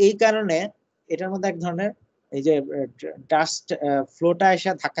এই কারণে এটার মধ্যে এক ধরনের এই যে ডাস্ট ফ্লোটা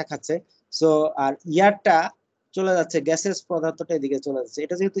এসে ধাক্কা খাচ্ছে। সো আর ইয়ারটা চলে যাচ্ছে, গ্যাসের পদার্থটা এদিকে চলে যাচ্ছে।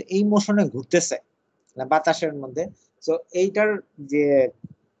 এটা যেহেতু এই মোশনে ঘুরতেছে বাতাসের মধ্যে, সো এইটার যে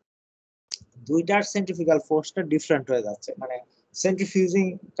দুইটার সেন্ট্রিফিউগাল ফোর্সটা ডিফারেন্ট হয়ে যাচ্ছে। মানে সেন্ট্রিফিউজিং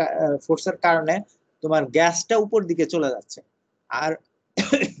ফোর্সের কারণে তোমার গ্যাসটা উপর দিকে চলে যাচ্ছে, আর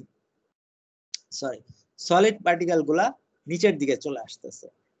সলিড পার্টিকেল গুলা নিচের দিকে চলে আসতেছে।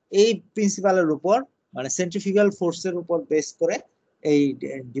 এই প্রিন্সিপালের উপর মানে সেন্ট্রিফিউগাল ফোর্সের উপর বেস করে এই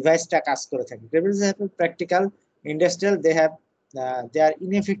ডিভাইসটা কাজ করে থাকে। Practical, industrial, they have they are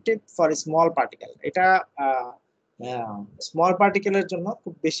ineffective for small particle. এটা স্মল পার্টিকেলের জন্য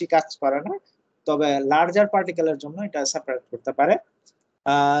খুব বেশি কাজ করে না, তবে লার্জার পার্টিকেলের জন্য এটা সেপারেট করতে পারে।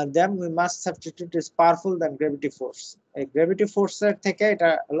 Then we must substitute is powerful than gravity force. এই গ্র্যাভিটি ফোর্সের থেকে এটা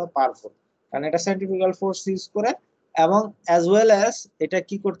হলো পাওয়ারফুল, কারণ এটা সেন্ট্রিফিউগাল ফোর্স ইউজ করে এবং অ্যাজ ওয়েল অ্যাজ এটা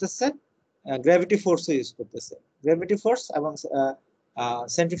কি করতেছে, গ্র্যাভিটি ফোর্স ইউজ করতেছে। গ্র্যাভিটি ফোর্স এবং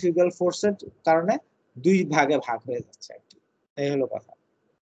সেন্ট্রিফিউগাল ফোর্সের কারণে দুই ভাগে ভাগ হয়ে যাচ্ছে আর কি। এই হলো কথা।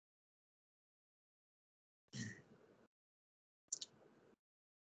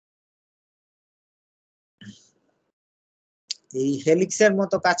 এই হেলিক্সের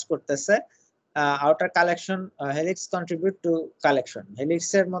মতো কাজ করতেছে। Outer collection, helix contribute to collection.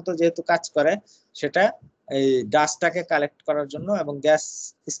 হেলিক্সের মতো যেহেতু কাজ করে, সেটা এই ডাস্টটাকে কালেক্ট করার জন্য এবং গ্যাস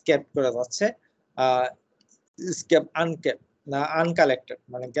স্কেপ করে যাচ্ছে, স্কেপ আনকেপ না আনকালেক্টেড,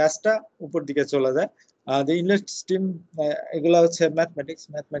 মানে গ্যাসটা উপর দিকে চলে যায়। দ্য ইনলেট স্টিম, এগুলো হচ্ছে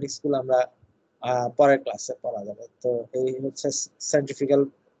ম্যাথমেটিক্স গুলো আমরা পরের ক্লাসে পড়া যাবে। তো এই হচ্ছে সেন্ট্রিফিউগাল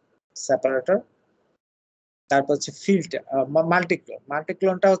সেপারেটর। তারপর হচ্ছে ফিল্টার,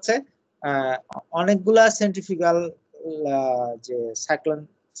 মাল্টিক্লোনটা হচ্ছে অনেকগুলা সেন্ট্রিফিউগাল যে সাইক্লোন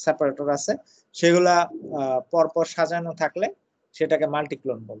সেপারেটর আছে, সেগুলা পরপর সাজানো থাকলে সেটাকে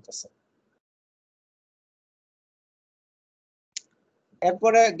মাল্টিক্লোন বলতেছে।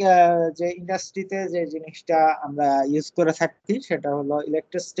 এরপরে যে ইন্ডাস্ট্রিতে যে জিনিসটা আমরা ইউজ করে থাকি সেটা হলো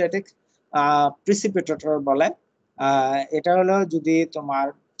ইলেকট্রোস্ট্যাটিক প্রিসিপিটেটর বলে। এটা হলো যদি তোমার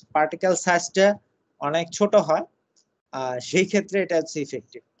পার্টিকেল সাইজটা অনেক ছোট হয়, সেই ক্ষেত্রে এটা হচ্ছে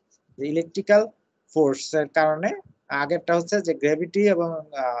ইফেক্টিভ। ইলেকট্রিক্যাল ফোর্সের কারণে, আগেরটা হচ্ছে যে গ্র্যাভিটি এবং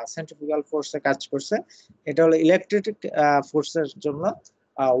সেন্ট্রিফিউগাল ফোর্সে কাজ করছে, এটা হলো ইলেকট্রিক ফোর্সের জন্য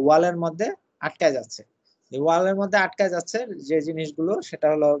ওয়ালের মধ্যে আটকায় যাচ্ছে। ওয়ালের মধ্যে আটকায় যাচ্ছে যে জিনিসগুলো, সেটা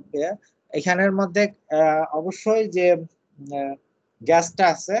হলো এখানের মধ্যে অবশ্যই যে গ্যাসটা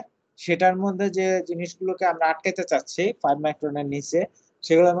আছে সেটার মধ্যে যে জিনিসগুলোকে আমরা আটকাইতে চাচ্ছি 5 মাইক্রনের নিচে,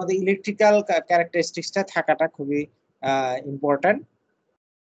 সেগুলোর মধ্যে ইলেকট্রিক্যাল ক্যারেক্টারিস্টিক্সটা থাকাটা খুবই ইম্পর্টেন্ট।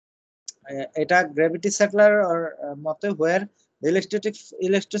 এটা গ্র্যাভিটি সেটলার মতে where the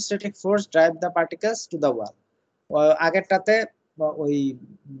electrostatic force drive the particles to the wall. আগেরটাতে ওই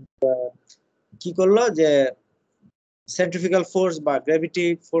কি করলো যে সেন্ট্রিফিউগাল ফোর্স বা গ্র্যাভিটি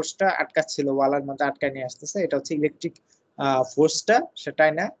ফোর্সটা আটকাচ্ছিল, ওয়ালের মধ্যে আটকায় নিয়ে আসতেছে। এটা হচ্ছে ইলেকট্রিক ফোর্সটা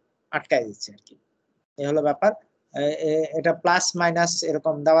সেটাই না আটকায় দিচ্ছে আর কি। এই হলো ব্যাপার। এটা প্লাস মাইনাস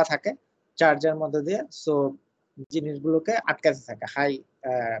এরকম দেওয়া থাকে চার্জের মধ্যে দিয়ে, সো জিনিসগুলোকে আটকাতে থাকে, হাই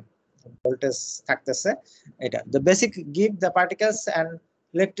ভোল্টেজ থাকতেছে। এটা the basic give the particles and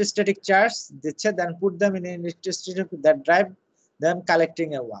electrostatic charge দিচ্ছে, then put them in electrostatic that drive them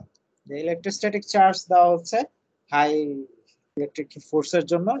collecting a wall. the electrostatic charge দেওয়া হচ্ছে হাই ইলেকট্রিক ফোর্সের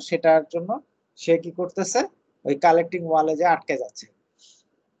জন্য, সেটার জন্য সে কি করতেছে, ওই কালেক্টিং ওয়ালে যে আটকে যাচ্ছে।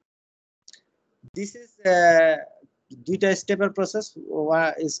 This is দুইটা স্টেপের process,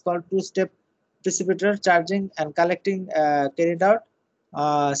 is called two step precipitator charging and collecting carried out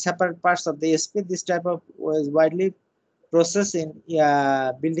separate parts of the ESP. This type of is widely processed in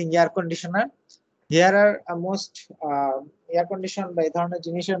building air conditioner. Here are most air condition বা এই ধরনের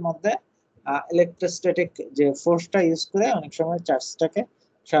জিনিসের মধ্যে electrostatic যে ফোর্সটা use করে অনেক সময় চার্জটাকে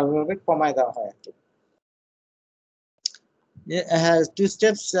স্বাভাবিকভাবে কমায় দেওয়া হয় আর কি। Two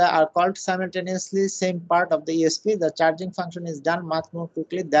steps are called simultaneously same part of the ESP. The charging function is done much more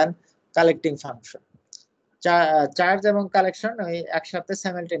quickly than collecting function. Charge এবং কালেকশন ওই একসাথে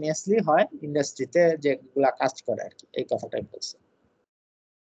সাইমালটেনিয়াসলি হয় ইন্ডাস্ট্রিতে যেগুলা কাজ করে আর কি, এই কথাটাই বলছে।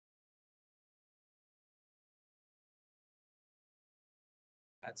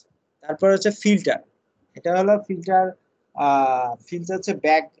 আচ্ছা, তারপর হচ্ছে ফিল্টার। এটা হলো ফিল্টার, ফিল্টার হচ্ছে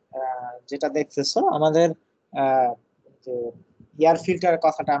ব্যাগ যেটা দেখতেছো আমাদের, যে এয়ার ফিল্টার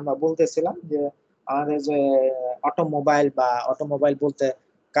কথাটা আমরা বলতেছিলাম, যে আমাদের যে অটোমোবাইল বলতে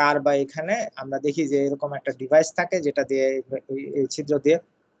কার বা এখানে আমরা দেখি যে এরকম একটা ডিভাইস থাকে যেটা দিয়ে এই ছিদ্র দিয়ে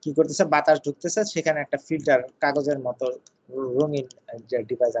কি করতেছে, বাতাস ঢুকতেছে, সেখানে একটা ফিল্টার কাগজের মতো রঙিন যে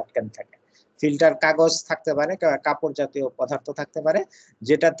ডিভাইস আটকানো থাকে। ফিল্টার কাগজ থাকতে পারে, কাপড় জাতীয় পদার্থ থাকতে পারে,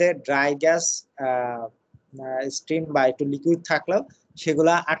 যেটাতে ড্রাই গ্যাস, স্টিম বা একটু লিকুইড থাকলেও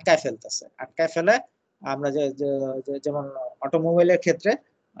সেগুলা আটকায় ফেলে। আমরা যেমন অটোমোবাইলের ক্ষেত্রে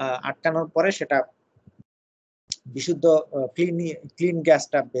আটকানোর পরে সেটা বিশুদ্ধ ক্লিন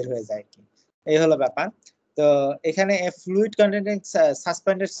গ্যাসটা বের হয়ে যায় কি, এই হলো ব্যাপার। তো এখানে fluid containing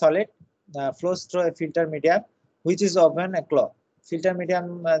suspended solid flows through a filter medium which is often A cloth. Filter medium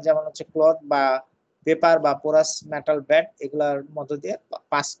যেমন হচ্ছে ক্লথ বা পেপার বা পোরাস মেটাল ব্যাড, এগুলোর মধ্য দিয়ে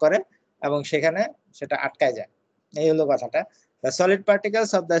পাস করে এবং সেখানে সেটা আটকায় যায়। এই হলো কথাটা। The solid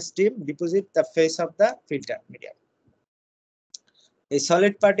particles of the steam deposit the face of the filter medium. এই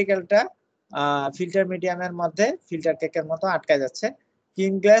সলিড পার্টিকেলটা ফিল্টার মিডিয়ামের মধ্যে ফিল্টার কেকের মতো আটকে যাচ্ছে।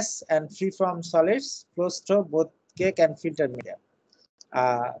 Clean glass and free from solids flows through both cake and filter medium.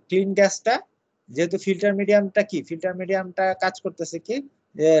 Clean গ্যাসটা যেহেতু ফিল্টার মিডিয়ামটা কি, ফিল্টার মিডিয়ামটা কাজ করতেছে কি,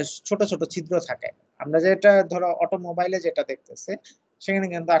 ছোট ছোট ছিদ্র থাকে। আমরা যেটা ধরো অটোমোবাইলে যেটা দেখতেছে সেখানে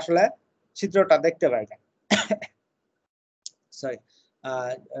কিন্তু আসলে ছিদ্রটা দেখতে পাই না, সরি।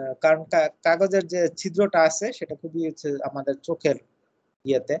 কারণ কাগজের যে ছিদ্রটা আছে সেটা খুবই আমাদের চোখের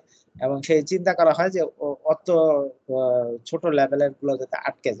ইয়েতে, এবং সেই চিন্তা করা হয় যে অত ছোট লেভেলের গুলো যাতে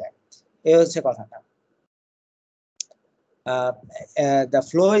আটকে যায়, এই হচ্ছে কথাটা। The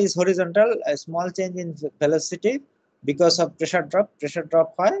flow is horizontal, a small change in velocity because of pressure drop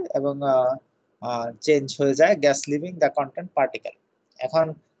হয় এবং চেঞ্জ হয়ে যায় gas living the content particle. এখন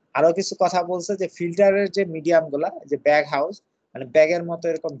আরো কিছু কথা বলছে যে ফিল্টারের যে মিডিয়াম গুলা, যে ব্যাগ হাউস, মানে ব্যাগের মতো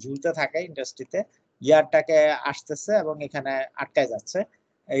এরকম ঝুলতে থাকে ইন্ডাস্ট্রিতে, ইয়ারটাকে আসতেছে এবং এখানে আটকায় যাচ্ছে।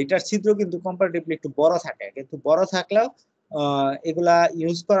 এইটার ছিদ্র কিন্তু কম্পারেটিভলি একটু বড় থাকে, কিন্তু বড় থাকলেও এগুলা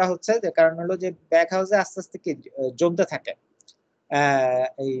ইউজ করা হচ্ছে যে কারণ হলো যে ব্যাগ হাউসে আস্তে আস্তে কি জমতে থাকে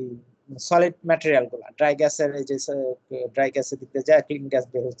এই সলিড ম্যাটেরিয়াল গুলা, ড্রাই গ্যাসের এই যে ড্রাই গ্যাসের দিক দিয়ে যায় ক্লিন গ্যাস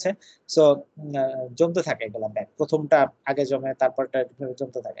বের হচ্ছে, সো জমতে থাকে এগুলা ব্যাগ, প্রথমটা আগে জমে তারপরটা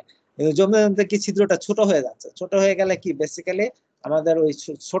জমতে থাকে। কিন্তু জমতে জমতে কি ছিদ্রটা ছোট হয়ে যাচ্ছে, ছোট হয়ে গেলে কি বেসিক্যালি আমাদের ওই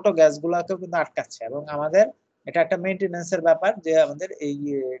ছোট গ্যাস গুলাকেও কিন্তু আটকাচ্ছে, এবং আমাদের এটা একটা মেইনটেনেন্সের ব্যাপার যে আমাদের এই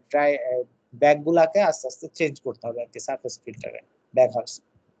ড্রাই ব্যাগ গুলাকে আস্তে আস্তে চেঞ্জ করতে হবে আর কি সারফেস ফিল্টারে, ব্যাগ হাউস।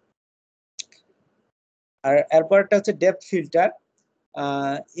 আর এরপরটা হচ্ছে ডেপথ ফিল্টার।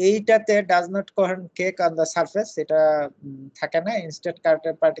 এইটাতে does not cake on the surface, এটা থাকে না, instead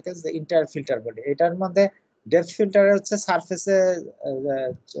কার্টেড particles the inter filter body. এটার মধ্যে ডেপথ ফিল্টার হচ্ছে সারফেসে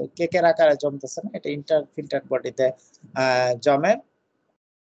কেকের আকারে জমতেছে না, এটা ইন্টার ফিল্টার বডিতে জমে।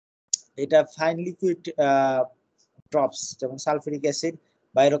 এটা ফাইন লিকুইড ড্রপস যেমন সালফিউরিক অ্যাসিড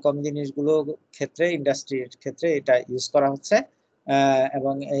বা এরকম জিনিসগুলো ক্ষেত্রে, ইন্ডাস্ট্রির ক্ষেত্রে এটা ইউজ করা হচ্ছে।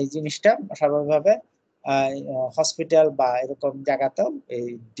 এবং এই জিনিসটা স্বাভাবিকভাবে হসপিটাল বা এরকম জায়গাতেও এই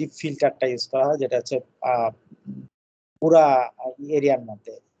ডিপ ফিল্টারটা ইউজ করা হয়, যেটা হচ্ছে পুরা এরিয়ার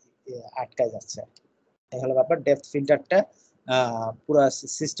মধ্যে আটকায় যাচ্ছে আর কি। এই হলো ব্যাপার, ডেপথ ফিল্টারটা পুরা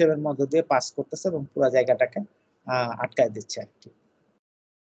সিস্টেমের মধ্যে দিয়ে পাস করতেছে এবং পুরা জায়গাটাকে আটকায় দিচ্ছে আর কি।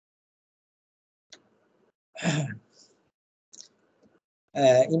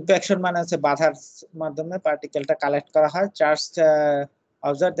 ইম্প্যাকশন মানে হচ্ছে বাধার মাধ্যমে পার্টিকেলটা কালেক্ট করা হয়। Charge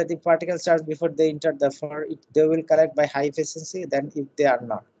observe that if particles charge before they enter the floor, they will collect by high efficiency than if they are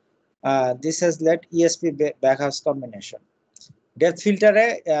not. This has led ESP backhouse combination. Depth ফিল্টারে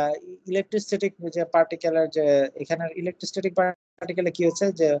electrostatic যে পার্টিকেলের যে এখানে electrostatic পার্টিকেলে কি হচ্ছে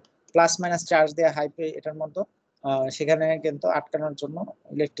যে plus minus charge দেয়া high এটার মধ্যে সেখানে কিন্তু আটকানোর জন্য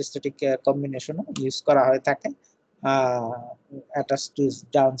ইলেকট্রোস্ট্যাটিক কম্বিনেশন ইউজ করা হয়ে থাকে attached to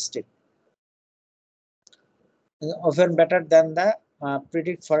downstream, often better than the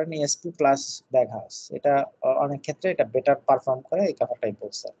predict for an ESP plus backhouse. এটা অনেক ক্ষেত্রে এটা বেটার পারফর্ম করে, এই কথাটাই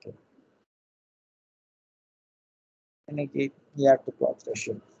বলছে আর কি। নাকি ইয়ার টু ক্লথ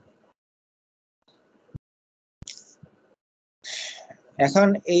রেশিও। এখন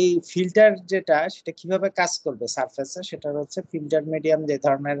এই ফিল্টার যেটা সেটা কিভাবে কাজ করবে সারফেসে, সেটা হচ্ছে ফিল্টার মিডিয়াম যে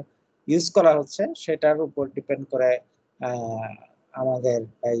ধরনের ইউজ করা হচ্ছে সেটার উপর ডিপেন্ড করে আমাদের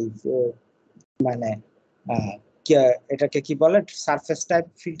এই মানে এটাকে কি বলে সারফেস টাইপ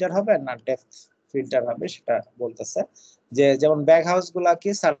ফিল্টার হবে না ডেপথ ফিল্টার হবে সেটা বলতেছে। যে যেমন ব্যাগ হাউস গুলা কি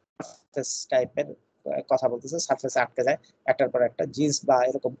সারফেস টাইপের কথা বলতেছে, সারফেসে আটকে যায় একটার পর একটা, জিন্স বা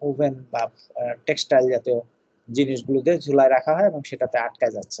এরকম ওভেন বা টেক্সটাইল জাতীয় জিনিসগুলোতে ঝুলায় রাখা হয় এবং সেটাতে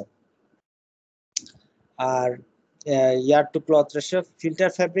আটকায় যাচ্ছে। আর ইয়ার two cloth ratio, filter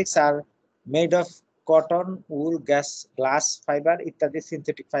fabrics are made of cotton, ul, glass fibre ইত্যাদি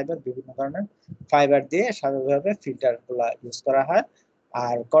সিনথেটিক ফাইবার, বিভিন্ন ধরনের ফাইবার দিয়ে স্বাভাবিকভাবে ফিল্টার গুলা ইউজ করা হয়।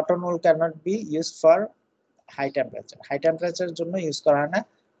 আর cotton ul can not be use for high temperature, high টেম্পারেচারের জন্য ইউজ করা হয় না।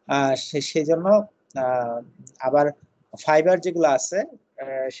 সেই জন্য আবার ফাইবার যেগুলো আছে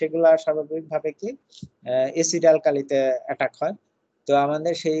সেগুলা স্বাভাবিকভাবে কি অ্যাসিড অ্যালকালিতে অ্যাটাক হয়। তো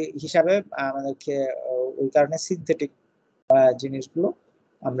আমাদের সেই হিসাবে আমাদেরকে ওই কারণে সিনথেটিক জিনিসগুলো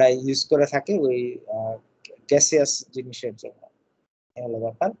আমরা ইউজ করে থাকি ওই গ্যাসিয়াস জিনিসের জন্য। এই হলো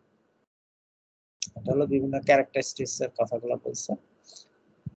ব্যাপার, এটা হলো বিভিন্ন ক্যারেক্টারিস্টিক্স এর কথাগুলো বলছে।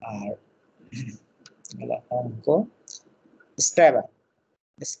 আর অঙ্ক স্ক্র্যাবার,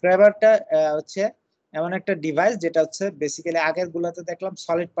 স্ক্র্যাবারটা হচ্ছে এমন একটা ডিভাইস যেটা হচ্ছে বেসিক্যালি আগের গুলোতে দেখলাম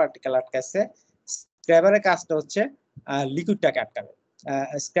সলিড পার্টিকেল আটকাছে, স্ক্র্যাবারের কাজটা হচ্ছে লিকুইডটাকে আটকাবে।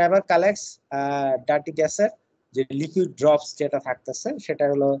 স্ক্র্যাবার কালেক্টস ডার্টি গ্যাসের যে লিকুইড ড্রপস যেটা থাকতেছে সেটা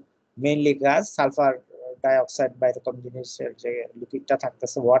হলো মেইনলি গ্যাস, সালফার ডাইঅক্সাইড বা এরকম জিনিসের যে লিকুইডটা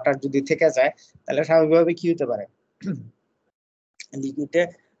থাকতেছে, ওয়াটার যদি থেকে যায় তাহলে স্বাভাবিকভাবে কি হতে পারে, লিকুইডে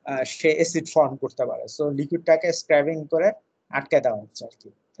সে অ্যাসিড ফর্ম করতে পারে। সো লিকুইডটাকে স্ক্র্যাবিং করে আটকে দেওয়া হচ্ছে আর কি,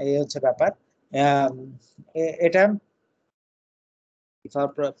 এই হচ্ছে ব্যাপার। এটা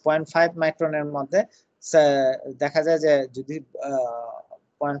 0.5 মাইক্রনের মধ্যে দেখা যায় যে যদি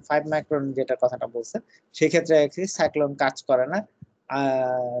 0.5 মাইক্রন যেটা কথাটা বলছে সেই ক্ষেত্রে সাইক্লোন কাজ করে না।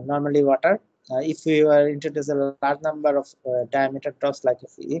 Normally water, if we were introduce a large number of diameter drops like a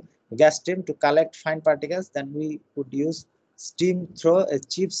gas stream to collect fine particles, then we could use steam through a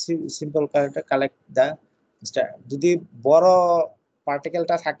cheap simple collector collect the star. যদি বড়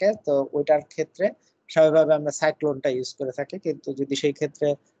পার্টিকেলটা থাকে তো ওইটার ক্ষেত্রে স্বাভাবিকভাবে আমরা সাইক্লোনটা use করে থাকি, কিন্তু যদি সেই ক্ষেত্রে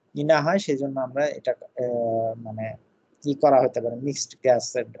ই না হয় সেই জন্য আমরা এটা মানে কি করা হতে পারে, মিক্সড গ্যাস,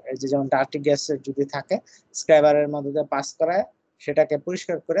 এই যে যেমন ডার্টি গ্যাস যদি থাকে স্ক্র্যাবারের মধ্যে দিয়ে পাস করায় সেটাকে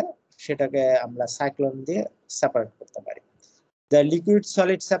পরিষ্কার করে সেটাকে আমরা সাইক্লোন দিয়ে সেপারেট করতে পারি। The liquid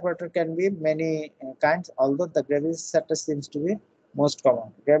solid separator can be many kinds, although the gravity settler seems to be most common.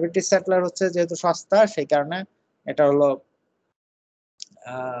 Gravity settler হচ্ছে যেহেতু সস্তা সেই কারণে এটা হলো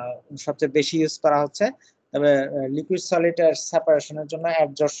সবচেয়ে বেশি ইউজ করা হচ্ছে। তবে লিকুইড সলিড এর সেপারেশনের জন্য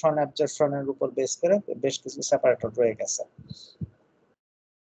অ্যাবজর্পশনের উপর বেস করে বেশ কিছু সেপারেটর রয়ে গেছে।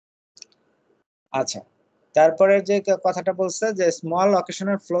 আচ্ছা, তারপরে যে কথাটা বলছে যে small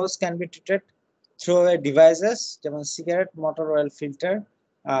occasional flows can be treated through a devices, যেমন cigarette, motor oil filter.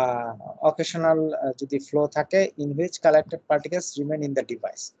 Occasional যদি ফ্লো থাকে in which collected particles remain in the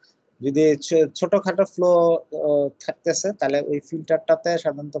device, যদি ছোটখাটো ফ্লো থাকতেছে তাহলে ওই ফিল্টারটাতে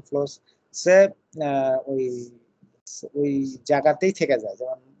সাধারণত ফ্লো সে ওই ওই জায়গাতেই থেকে যায়,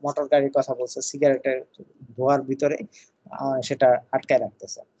 যেমন মোটর গাড়ির কথা বলছে, সিগারেটের ধোয়ার ভিতরে সেটা আটকায়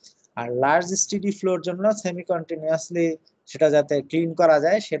রাখতেছে। আর লার্জ স্টিডি ফ্লোর জন্য সেমি কন্টিনিউয়াসলি সেটা যাতে ক্লিন করা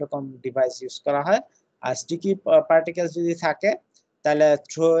যায় সেরকম ডিভাইস ইউজ করা হয়। আর স্টিকি পার্টিকেলস যদি থাকে তাহলে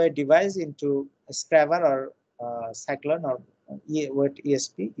throw a device into scrubber or cyclone or wait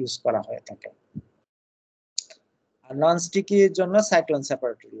ESP use করা হয়ে থাকে। আর নন স্টিকির জন্য সাইক্লোন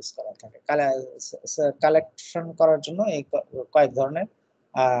সেপারেটর ইউজ করা থাকে। কালেকশন করার জন্য এই কয়েক ধরনের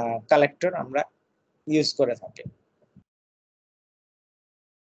কালেক্টর আমরা ইউজ করে থাকি।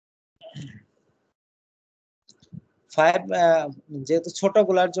 যেহেতু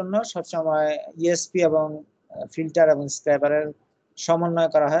ছোটগুলার জন্য সবসময় ইএসপি এবং ফিল্টার এবং স্ক্র্যাবারের সমন্বয়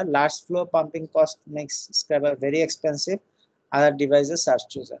করা হয়। Large flow pumping cost makes scrubber very expensive, other devices R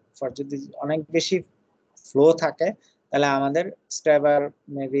chosen for. যদি অনেক বেশি ফ্লো থাকে তাহলে আমাদের স্ক্র্যাবার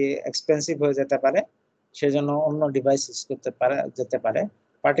মেবি এক্সপেন্সিভ হয়ে যেতে পারে, সেজন্য অন্য ডিভাইস ইউজ করতে যেতে পারে।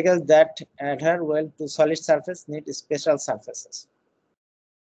 Particles that অ্যাডহার well to solid surface need special surfaces.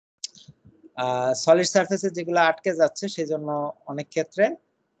 Solid সারফেসে যেগুলো আটকে যাচ্ছে সেজন্য অনেক ক্ষেত্রে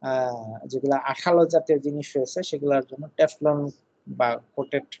যেগুলো আঠালো জাতীয় জিনিস রয়েছে সেগুলোর জন্য টেফলন বা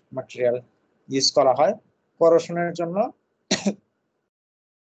কোটেড ম্যাটেরিয়াল ইউজ করা হয়। করোশনের জন্য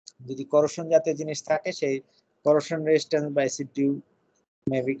যদি করোশন জাতীয় জিনিস থাকে সেই করোশন রেজিস্ট্যান্স বা অ্যাসিডিউ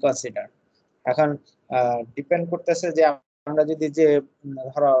মে বি কনসিডার। এখন ডিপেন্ড করতেছে যে আমরা যদি যে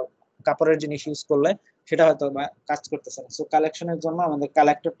ধরো কাপড়ের জিনিস ইউজ করলে সেটা হয়তো কাজ করতেছে না। সো কালেকশনের জন্য আমাদের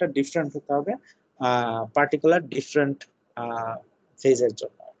কালেক্টরটা ডিফারেন্ট হতে হবে পার্টিকুলার ডিফারেন্ট ফেজের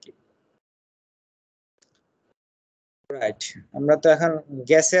জন্য আর কি। রাইট, আমরা তো এখন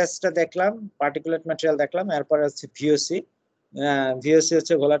গ্যাসেসটা দেখলাম, পার্টিকুলেট ম্যাটেরিয়াল দেখলাম, এরপরে হচ্ছে ভিওসি। ভিওসি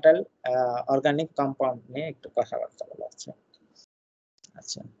হচ্ছে ভোলাটাইল অর্গানিক কম্পাউন্ড নিয়ে একটু কথাবার্তা বলা হচ্ছে।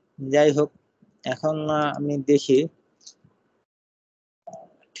 আচ্ছা, যাই হোক, এখন আমি দেখি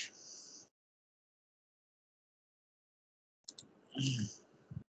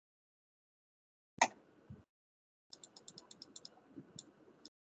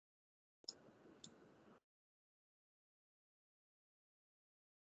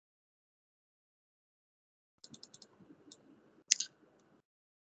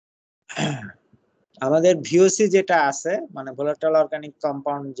আমাদের ভিওসি যেটা আছে মানে ভোলাটাইল অর্গানিক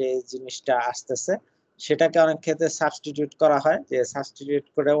কম্পাউন্ড যে জিনিসটা আসতেছে সেটাকে অনেক ক্ষেত্রে সাবস্টিটিউট করা হয়, যে সাবস্টিটিউট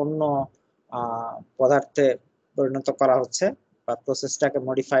করে অন্য পদার্থে পরিণত করা হচ্ছে বা প্রসেসটাকে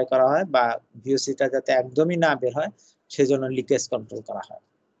মডিফাই করা হয়, বা ভিওসিটা যাতে একদমই না বের হয় সেজন্য লিকেজ কন্ট্রোল করা হয়।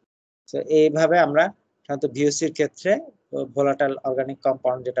 তো এইভাবে আমরা সাধারণত ভিওসির ক্ষেত্রে ভোলাটাইল অর্গানিক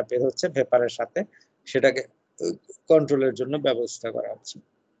কম্পাউন্ড যেটা বের হচ্ছে ভেপারের সাথে সেটাকে কন্ট্রোলের জন্য ব্যবস্থা করা হচ্ছে।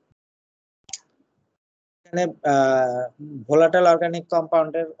 এখানে ভোলাটাইল অর্গানিক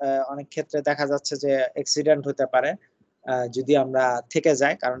কম্পাউন্ডের অনেক ক্ষেত্রে দেখা যাচ্ছে যে অ্যাক্সিডেন্ট হতে পারে যদি আমরা থেকে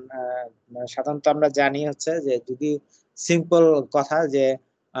যাই, কারণ সাধারণত আমরা জানি হচ্ছে যে যদি সিম্পল কথা যে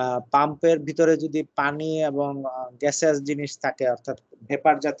পাম্পের ভিতরে যদি পানি এবং গ্যাসেস জিনিস থাকে অর্থাৎ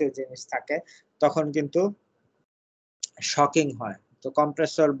ভেপার জাতীয় জিনিস থাকে তখন কিন্তু শকিং হয়। তো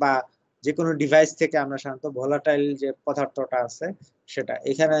কম্প্রেসর বা যে কোনো ডিভাইস থেকে আমরা সাধারণত ভোলাটাইল যে পদার্থটা আছে সেটা,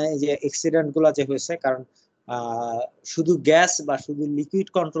 এখানে যে অ্যাক্সিডেন্ট গুলো যে হয়েছে, কারণ শুধু গ্যাস বা শুধু লিকুইড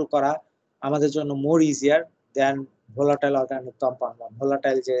কন্ট্রোল করা আমাদের জন্য মোর ইজিয়ার দেন ভোলাটাইল অর্গানিক কম্পাউন্ড বা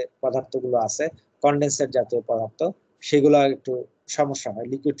ভোলাটাইল যে পদার্থগুলো আছে কন্ডেন্সেট জাতীয় পদার্থ, সেগুলো একটু সমস্যা হয়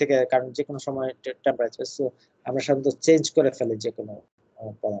লিকুইড থেকে, কারণ যে কোনো সময় টেম্পারেচার আমরা সাধারণত চেঞ্জ করে ফেলি যে কোনো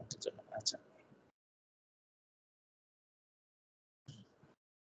পদার্থের জন্য। আচ্ছা,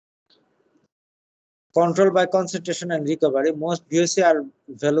 control by concentration and recovery. Most VOC are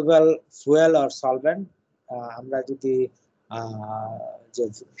valuable fuel or solvent. আমরা যদি যে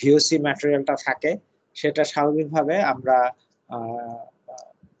ভিওসি ম্যাটেরিয়ালটা থাকে সেটা স্বাভাবিকভাবে আমরা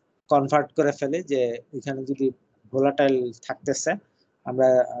কনভার্ট করে ফেলি, যে এখানে যদি ভোলাটাইল থাকতেছে আমরা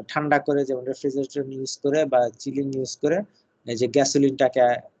ঠান্ডা করে, যেমন রেফ্রিজারেটর ইউজ করে বা চিলিং ইউজ করে এই যে গ্যাসোলিনটাকে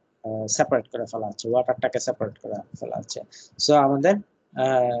সেপারেট করে ফেলা হচ্ছে, ওয়াটারটাকে সেপারেট করে ফেলা হচ্ছে। সো আমাদের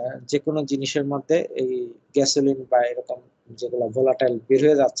যে কোনো জিনিসের মধ্যে এই গ্যাসোলিন বা এরকম যেগুলো ভোলাটাইল বের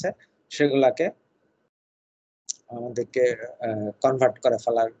হয়ে যাচ্ছে সেগুলাকে আমাদেরকে কনভার্ট করে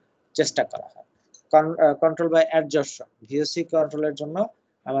ফেলার চেষ্টা করা হয়। কন্ট্রোল বাই অ্যাডজর্পশন, ভিওসি কন্ট্রোলের জন্য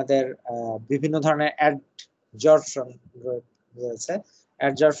আমাদের বিভিন্ন ধরনের অ্যাডজর্পশন রয়েছে।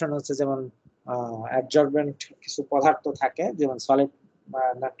 অ্যাডজর্পশন হচ্ছে যেমন অ্যাডজর্বেন্ট কিছু পদার্থ থাকে, যেমন সলিড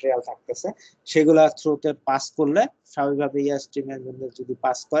ম্যাটেরিয়াল থাকতেছে, সেগুলা থ্রুতে পাস করলে স্বাভাবিকভাবে এয়ার স্ট্রিমের মধ্যে যদি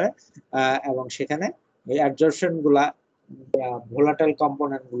পাস করে এবং সেখানে এই অ্যাডজর্পশন গুলা ভোলাটাইল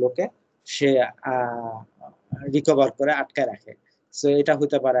কম্পোনেন্ট গুলোকে সে রিকভার করে আটকায় রাখে। সো এটা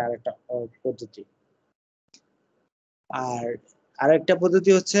হতে পারে আরেকটা পদ্ধতি। আর আরেকটা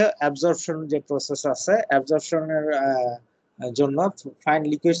পদ্ধতি হচ্ছে অ্যাবজর্পশন যে প্রসেস আছে, অ্যাবজর্পশনের জন্য fine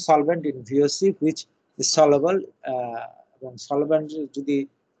liquid solvent in VOC which is soluble, এবং সলভেন্ট যদি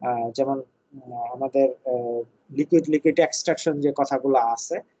যেমন আমাদের লিকুইড এক্সট্রাকশন যে কথাগুলো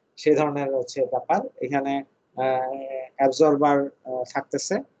আছে সেই ধরনের হচ্ছে ব্যাপার। এখানে অ্যাবজর্বার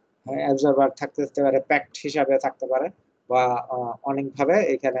থাকতেছে, অ্যাবজর্বার থাকতে পারে, প্যাকড হিসাবে থাকতে পারে, বা অনেকভাবে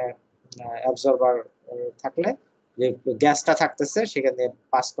এখানে অ্যাবজর্বার থাকলে যে গ্যাসটা থাকতেছে সেখানে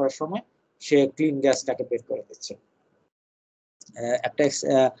পাস করার সময় সে ক্লিন গ্যাসটাকে বের করে দিচ্ছে। একটা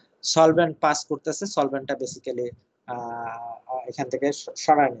সলভেন্ট পাস করতেছে, সলভেন্টটা বেসিক্যালি এখান থেকে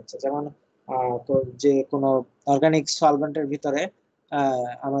সরায় নিচ্ছে। যেমন যে কোনো অর্গানিক সলভেন্টের ভিতরে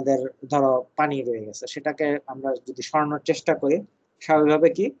আমাদের ধরো পানি রয়ে গেছে, সেটাকে আমরা যদি সরানোর চেষ্টা করি স্বাভাবিকভাবে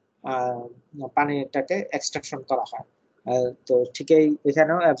কি পানিটাকে এক্সট্রাকশন করা হয়। তো ঠিকই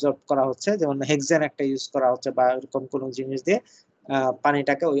এখানেও অ্যাবজর্ব করা হচ্ছে, যেমন হেক্সেন একটা ইউজ করা হচ্ছে বা এরকম কোনো জিনিস দিয়ে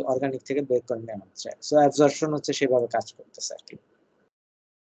পানিটাকে ওই অর্গানিক থেকে বের করে নেওয়া হচ্ছে। সো অ্যাবজর্পশন হচ্ছে সেভাবে কাজ করতেছে আর কি।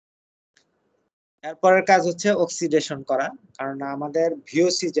 এরপরের কাজ হচ্ছে অক্সিডেশন করা, কারণ আমাদের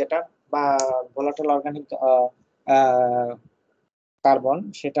ভিওসি যেটা বা ভোলাটাইল অর্গানিক কার্বন,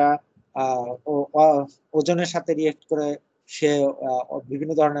 সেটা ওজনের সাথে রিয়েক্ট করে সে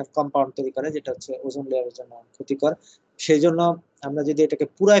বিভিন্ন ধরনের কম্পাউন্ড তৈরি করে, যেটা হচ্ছে ওজোন লেয়ারের জন্য ক্ষতিকর। সেই জন্য আমরা যদি এটাকে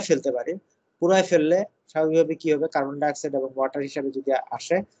পুরাই ফেলতে পারি, পুরাই ফেললে স্বাভাবিকভাবে কি হবে, কার্বন ডাইঅক্সাইড এবং ওয়াটার হিসাবে যদি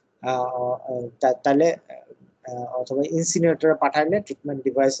আসে তাহলে অথবা ইনসিনারেটরে পাঠাইলে, ট্রিটমেন্ট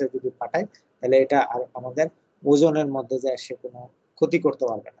ডিভাইসে যদি পাঠাই, তাহলে এটা আর আমাদের ওজনের মধ্যে যায় সে কোনো ক্ষতি করতে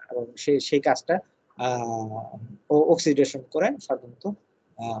পারবে না, এবং সেই কাজটা অক্সিডেশন করে সাধারণত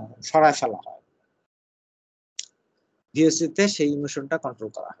সরায় ফেলা হয়। ভিওসিতে সেই ইমিশনটা কন্ট্রোল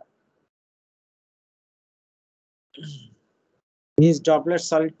করা হয়। These droplet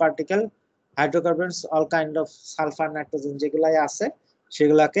solid particle hydrocarbons all kind of sulfur nitrogen যেগুলাই আছে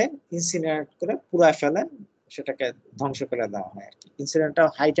সেগুলাকে ইনসিনারেট করে পুরায় ফেলে, সেটাকে ধ্বংস করে দেওয়া হয় আর কি। ইনসিনারেটটা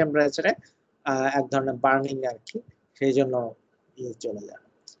হাই টেম্পারেচারে এক ধরনের বার্নিং আর কি, সেই জন্য চলে যায়।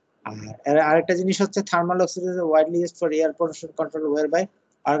 আর আরেকটা জিনিস হচ্ছে thermal oxidation, widely used for air pollution control, whereby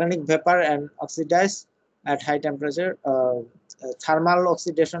organic vapor and oxidize at high temperature. Thermal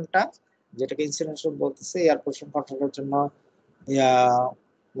অক্সিডেশনটা যেটাকে ইনসিনারেশন বলতেছে, এয়ার পলিউশন কন্ট্রোলের জন্য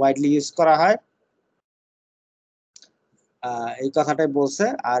ওয়াইডলি ইউজ করা হয়, এই কথাটাই বলছে।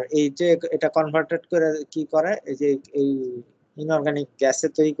 আর এই যে এটা কনভার্টেড করে কি করে, এই যে এই ইনঅর্গানিক গ্যাসে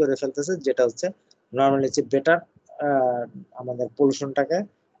তৈরি করে ফেলতেছে, যেটা হচ্ছে নর্মালি হচ্ছে বেটার আমাদের পলিউশনটাকে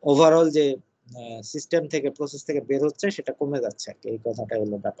ওভারঅল যে সিস্টেম থেকে প্রসেস থেকে বের হচ্ছে সেটা কমে যাচ্ছে আর কি, এই কথাটাই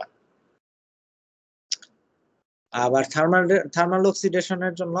হলো ব্যাপার। আবার থার্মাল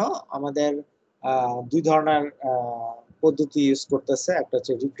অক্সিডেশনের জন্য আমাদের দুই ধরনের পদ্ধতি ইউজ করতেছে, একটা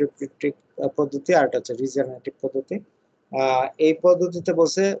হচ্ছে রিক্রিপ্টিভ পদ্ধতি আর একটা হচ্ছে রিজেনারেটিভ পদ্ধতি। এই পদ্ধতিতে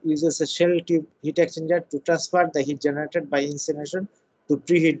বলছে uses a shell tube heat exchanger to transfer the heat generated by incineration to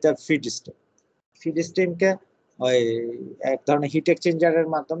preheat the feed stream. Feed স্ট্রিমকে ওই এক ধরনের হিট এক্সচেঞ্জারের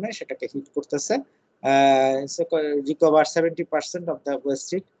মাধ্যমে সেটাকে হিট করতেছে, recover 70% of the West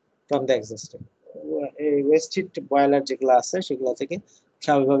hit from the exhausted. এই ওয়েস্ট হিট বয়লার যেগুলো আছে সেগুলো থেকে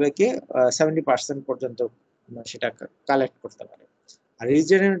স্বাভাবিকভাবে কি 70% পর্যন্ত সেটা কালেক্ট করতে পারে। আর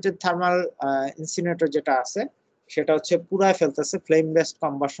রিজেনারেটেড থার্মাল ইনসিনারেটর যেটা আছে সেটা হচ্ছে পুরাই ফেলতেছে flame based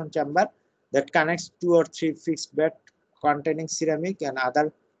combustion chamber that connects 2 or 3 fixed bed containing ceramic and other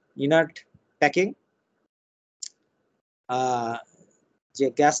inert packing. যে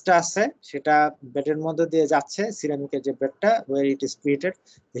গ্যাসটা আছে সেটা বেডের মধ্যে দিয়ে যাচ্ছে, সিরামিকের যে বেডটা, where it is preheated,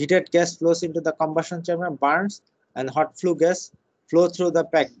 the heated gas flows into the combustion chamber, burns, and hot flue gas flow through the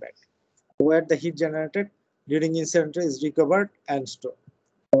packed bed, where the heat generated during incinerator is recovered and stored.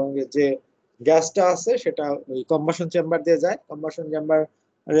 এবং যে গ্যাসটা আছে সেটা ওই combustion chamber দিয়ে যায়, combustion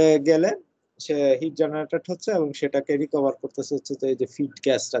চেম্বারে গেলে সে হিট জেনারেটেড হচ্ছে এবং সেটাকে রিকভার করতেছে হচ্ছে এই যে ফিড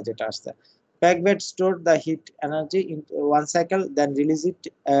গ্যাসটা যেটা আসছে। Packed bed store the heat energy in one cycle, then release it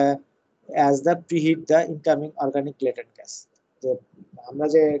as the preheat the incoming organic latent gas. যে আমরা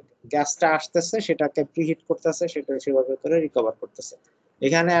যে গ্যাসটা আসতেছে সেটাকে প্রিহিট করতেছে, সেটা সেভাবে করে রিকভার করতেছে।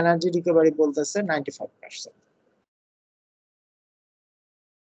 এখানে এনার্জি রিকভারি বলতেছে 95%।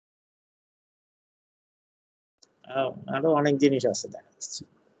 আরো অনেক জিনিস আছে দেখা যাচ্ছে।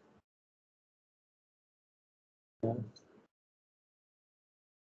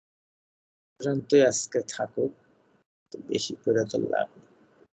 পর্যন্তই আজকে থাকুক, বেশি করে তো লাভ।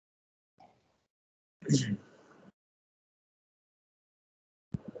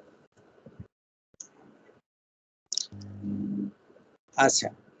 আচ্ছা,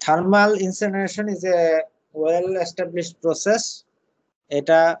 thermal incineration is a well established process.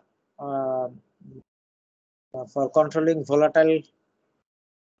 এটা ফর কন্ট্রোলিং ভোলাটাইল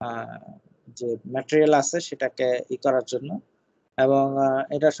যে ম্যাটেরিয়াল আছে সেটাকে করার জন্য। এবং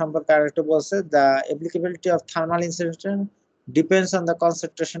এটা সম্পর্কে আরেকটু বলছে, the applicability of thermal incineration depends on the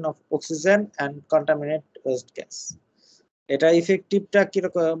concentration of oxygen and contaminate West gas. এটা ইফেক্টিভটা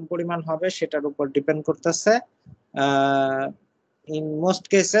কিরকম পরিমাণ হবে সেটার উপর ডিপেন্ড করতেছে। in most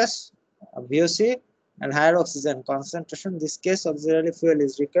cases VOC and higher oxygen concentration, this case auxiliary fuel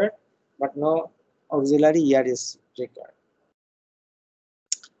is required but no auxiliary air is required.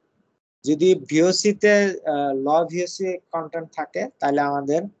 যদি VOC তে লো VOC content থাকে তাহলে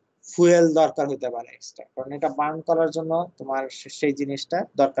আমাদের ফুয়েল দরকার হতে পারে এক্সট্রা, কারণ এটা বার্ন করার জন্য তোমার সেই জিনিসটা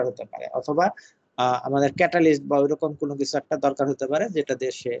দরকার হতে পারে, অথবা আমাদের ক্যাটালিস্ট বা ওইরকম কোনো কিছু একটা দরকার হতে পারে যেটা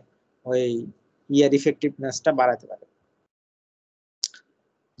দিয়ে সে ওই ইয়ার ইফেক্টিভনেসটা বাড়াতে পারে।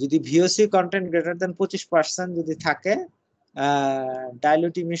 যদি ভিওসি কন্টেন্ট গ্রেটার দেন 25% যদি থাকে,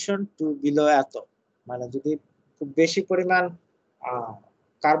 ডাইলিউট ইমিশন টু বিলো এত, মানে যদি খুব বেশি পরিমাণ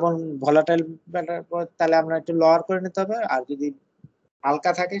কার্বন ভলাটাইল তাহলে আমরা একটু লোয়ার করে নিতে হবে, আর যদি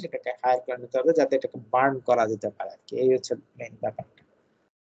হালকা থাকে সেটাকে হায়ার করে নিতে হবে যাতে এটাকে বার্ন করা যেতে পারে আর কি। এই হচ্ছে মেইন ব্যাপারটা।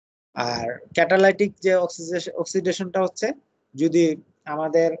 আর ক্যাটালাইটিক যে অক্সিডেশনটা হচ্ছে, যদি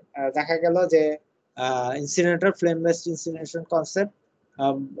আমাদের দেখা গেল যে ইনসিনারেটর ফ্লেম বেসড ইনসিনারেশন কনসেপ্ট,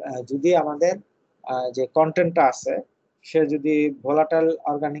 যদি আমাদের যে কন্টেন্টটা আছে সে যদি ভোলাটাইল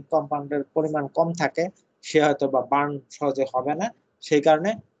অর্গানিক কম্পাউন্ডের পরিমাণ কম থাকে, সে হয়তো বা বার্ন সহজে হবে না, সেই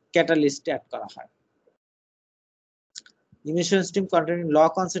কারণে ক্যাটালিস্ট অ্যাড করা হয়। Emission stream containing low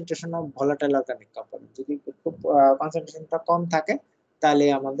concentration of volatile organic compound, যদি খুব কনসেন্ট্রেশনটা কম থাকে তাহলে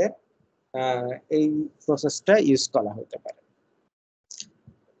আমাদের এই প্রসেসটা ইউজ করা হতে পারে।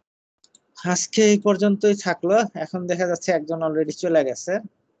 আজকে এই পর্যন্তই থাকলো। এখন দেখা যাচ্ছে একজন অলরেডি চলে গেছে,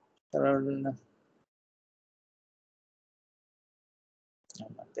 কারণ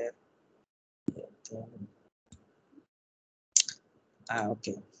আমাদের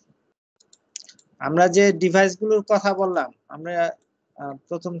ওকে, আমরা যে ডিভাইস গুলোর কথা বললাম, আমরা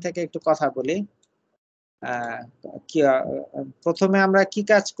প্রথম থেকে একটু কথা বলি। প্রথমে আমরা কি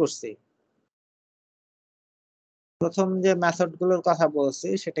কাজ করছি, প্রথম যে মেথড গুলোর কথা বলছি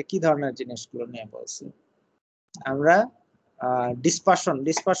সেটা কি ধরনের জিনিসগুলো নিয়ে বলছি। আমরা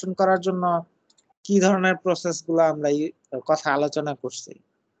ডিসপারশন করার জন্য কি ধরনের প্রসেস গুলো আমরা কথা আলোচনা করছি।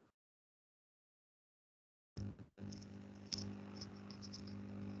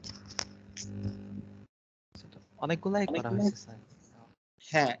 অনেকগুলাই করা হয়েছে স্যার।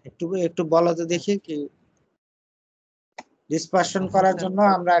 হ্যাঁ, একটু বলো তো দেখি কি ডিসপারশন করার জন্য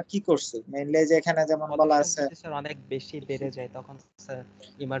আমরা কি করছি। মেইনলি যে এখানে যেমন বলা আছে স্যার অনেক বেশি বেড়ে যায় তখন স্যার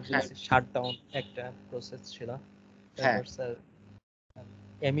ইমার্জেন্সি শাটডাউন একটা প্রসেস ছিল। তারপর স্যার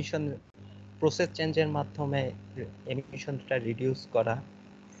এমিশন প্রসেস চেঞ্জের মাধ্যমে এমিশনটা রিডিউস করা,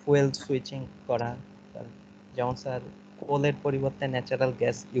 ফুয়েল সুইচিং করা, যেমন স্যার কোলের পরিবর্তে ন্যাচারাল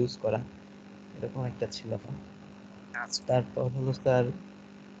গ্যাস ইউজ করা, এরকম একটা ছিল। তারপর হলো স্যার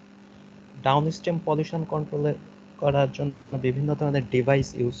ডাউনস্ট্রিম পলিউশন কন্ট্রোল করার জন্য বিভিন্ন ধরনের ডিভাইস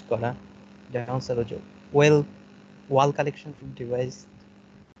ইউজ করা, যেমন স্যার হচ্ছে ওয়াল collection device,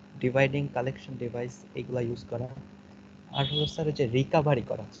 dividing collection device, এগুলা ইউজ করা। আর হলো স্যার যে রিকাভারি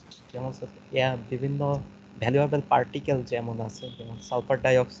করা, যেমন স্যার বিভিন্ন ভ্যালুয়েবল পার্টিকেল যেমন আছে, যেমন সালফার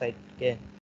ডাইঅক্সাইডকে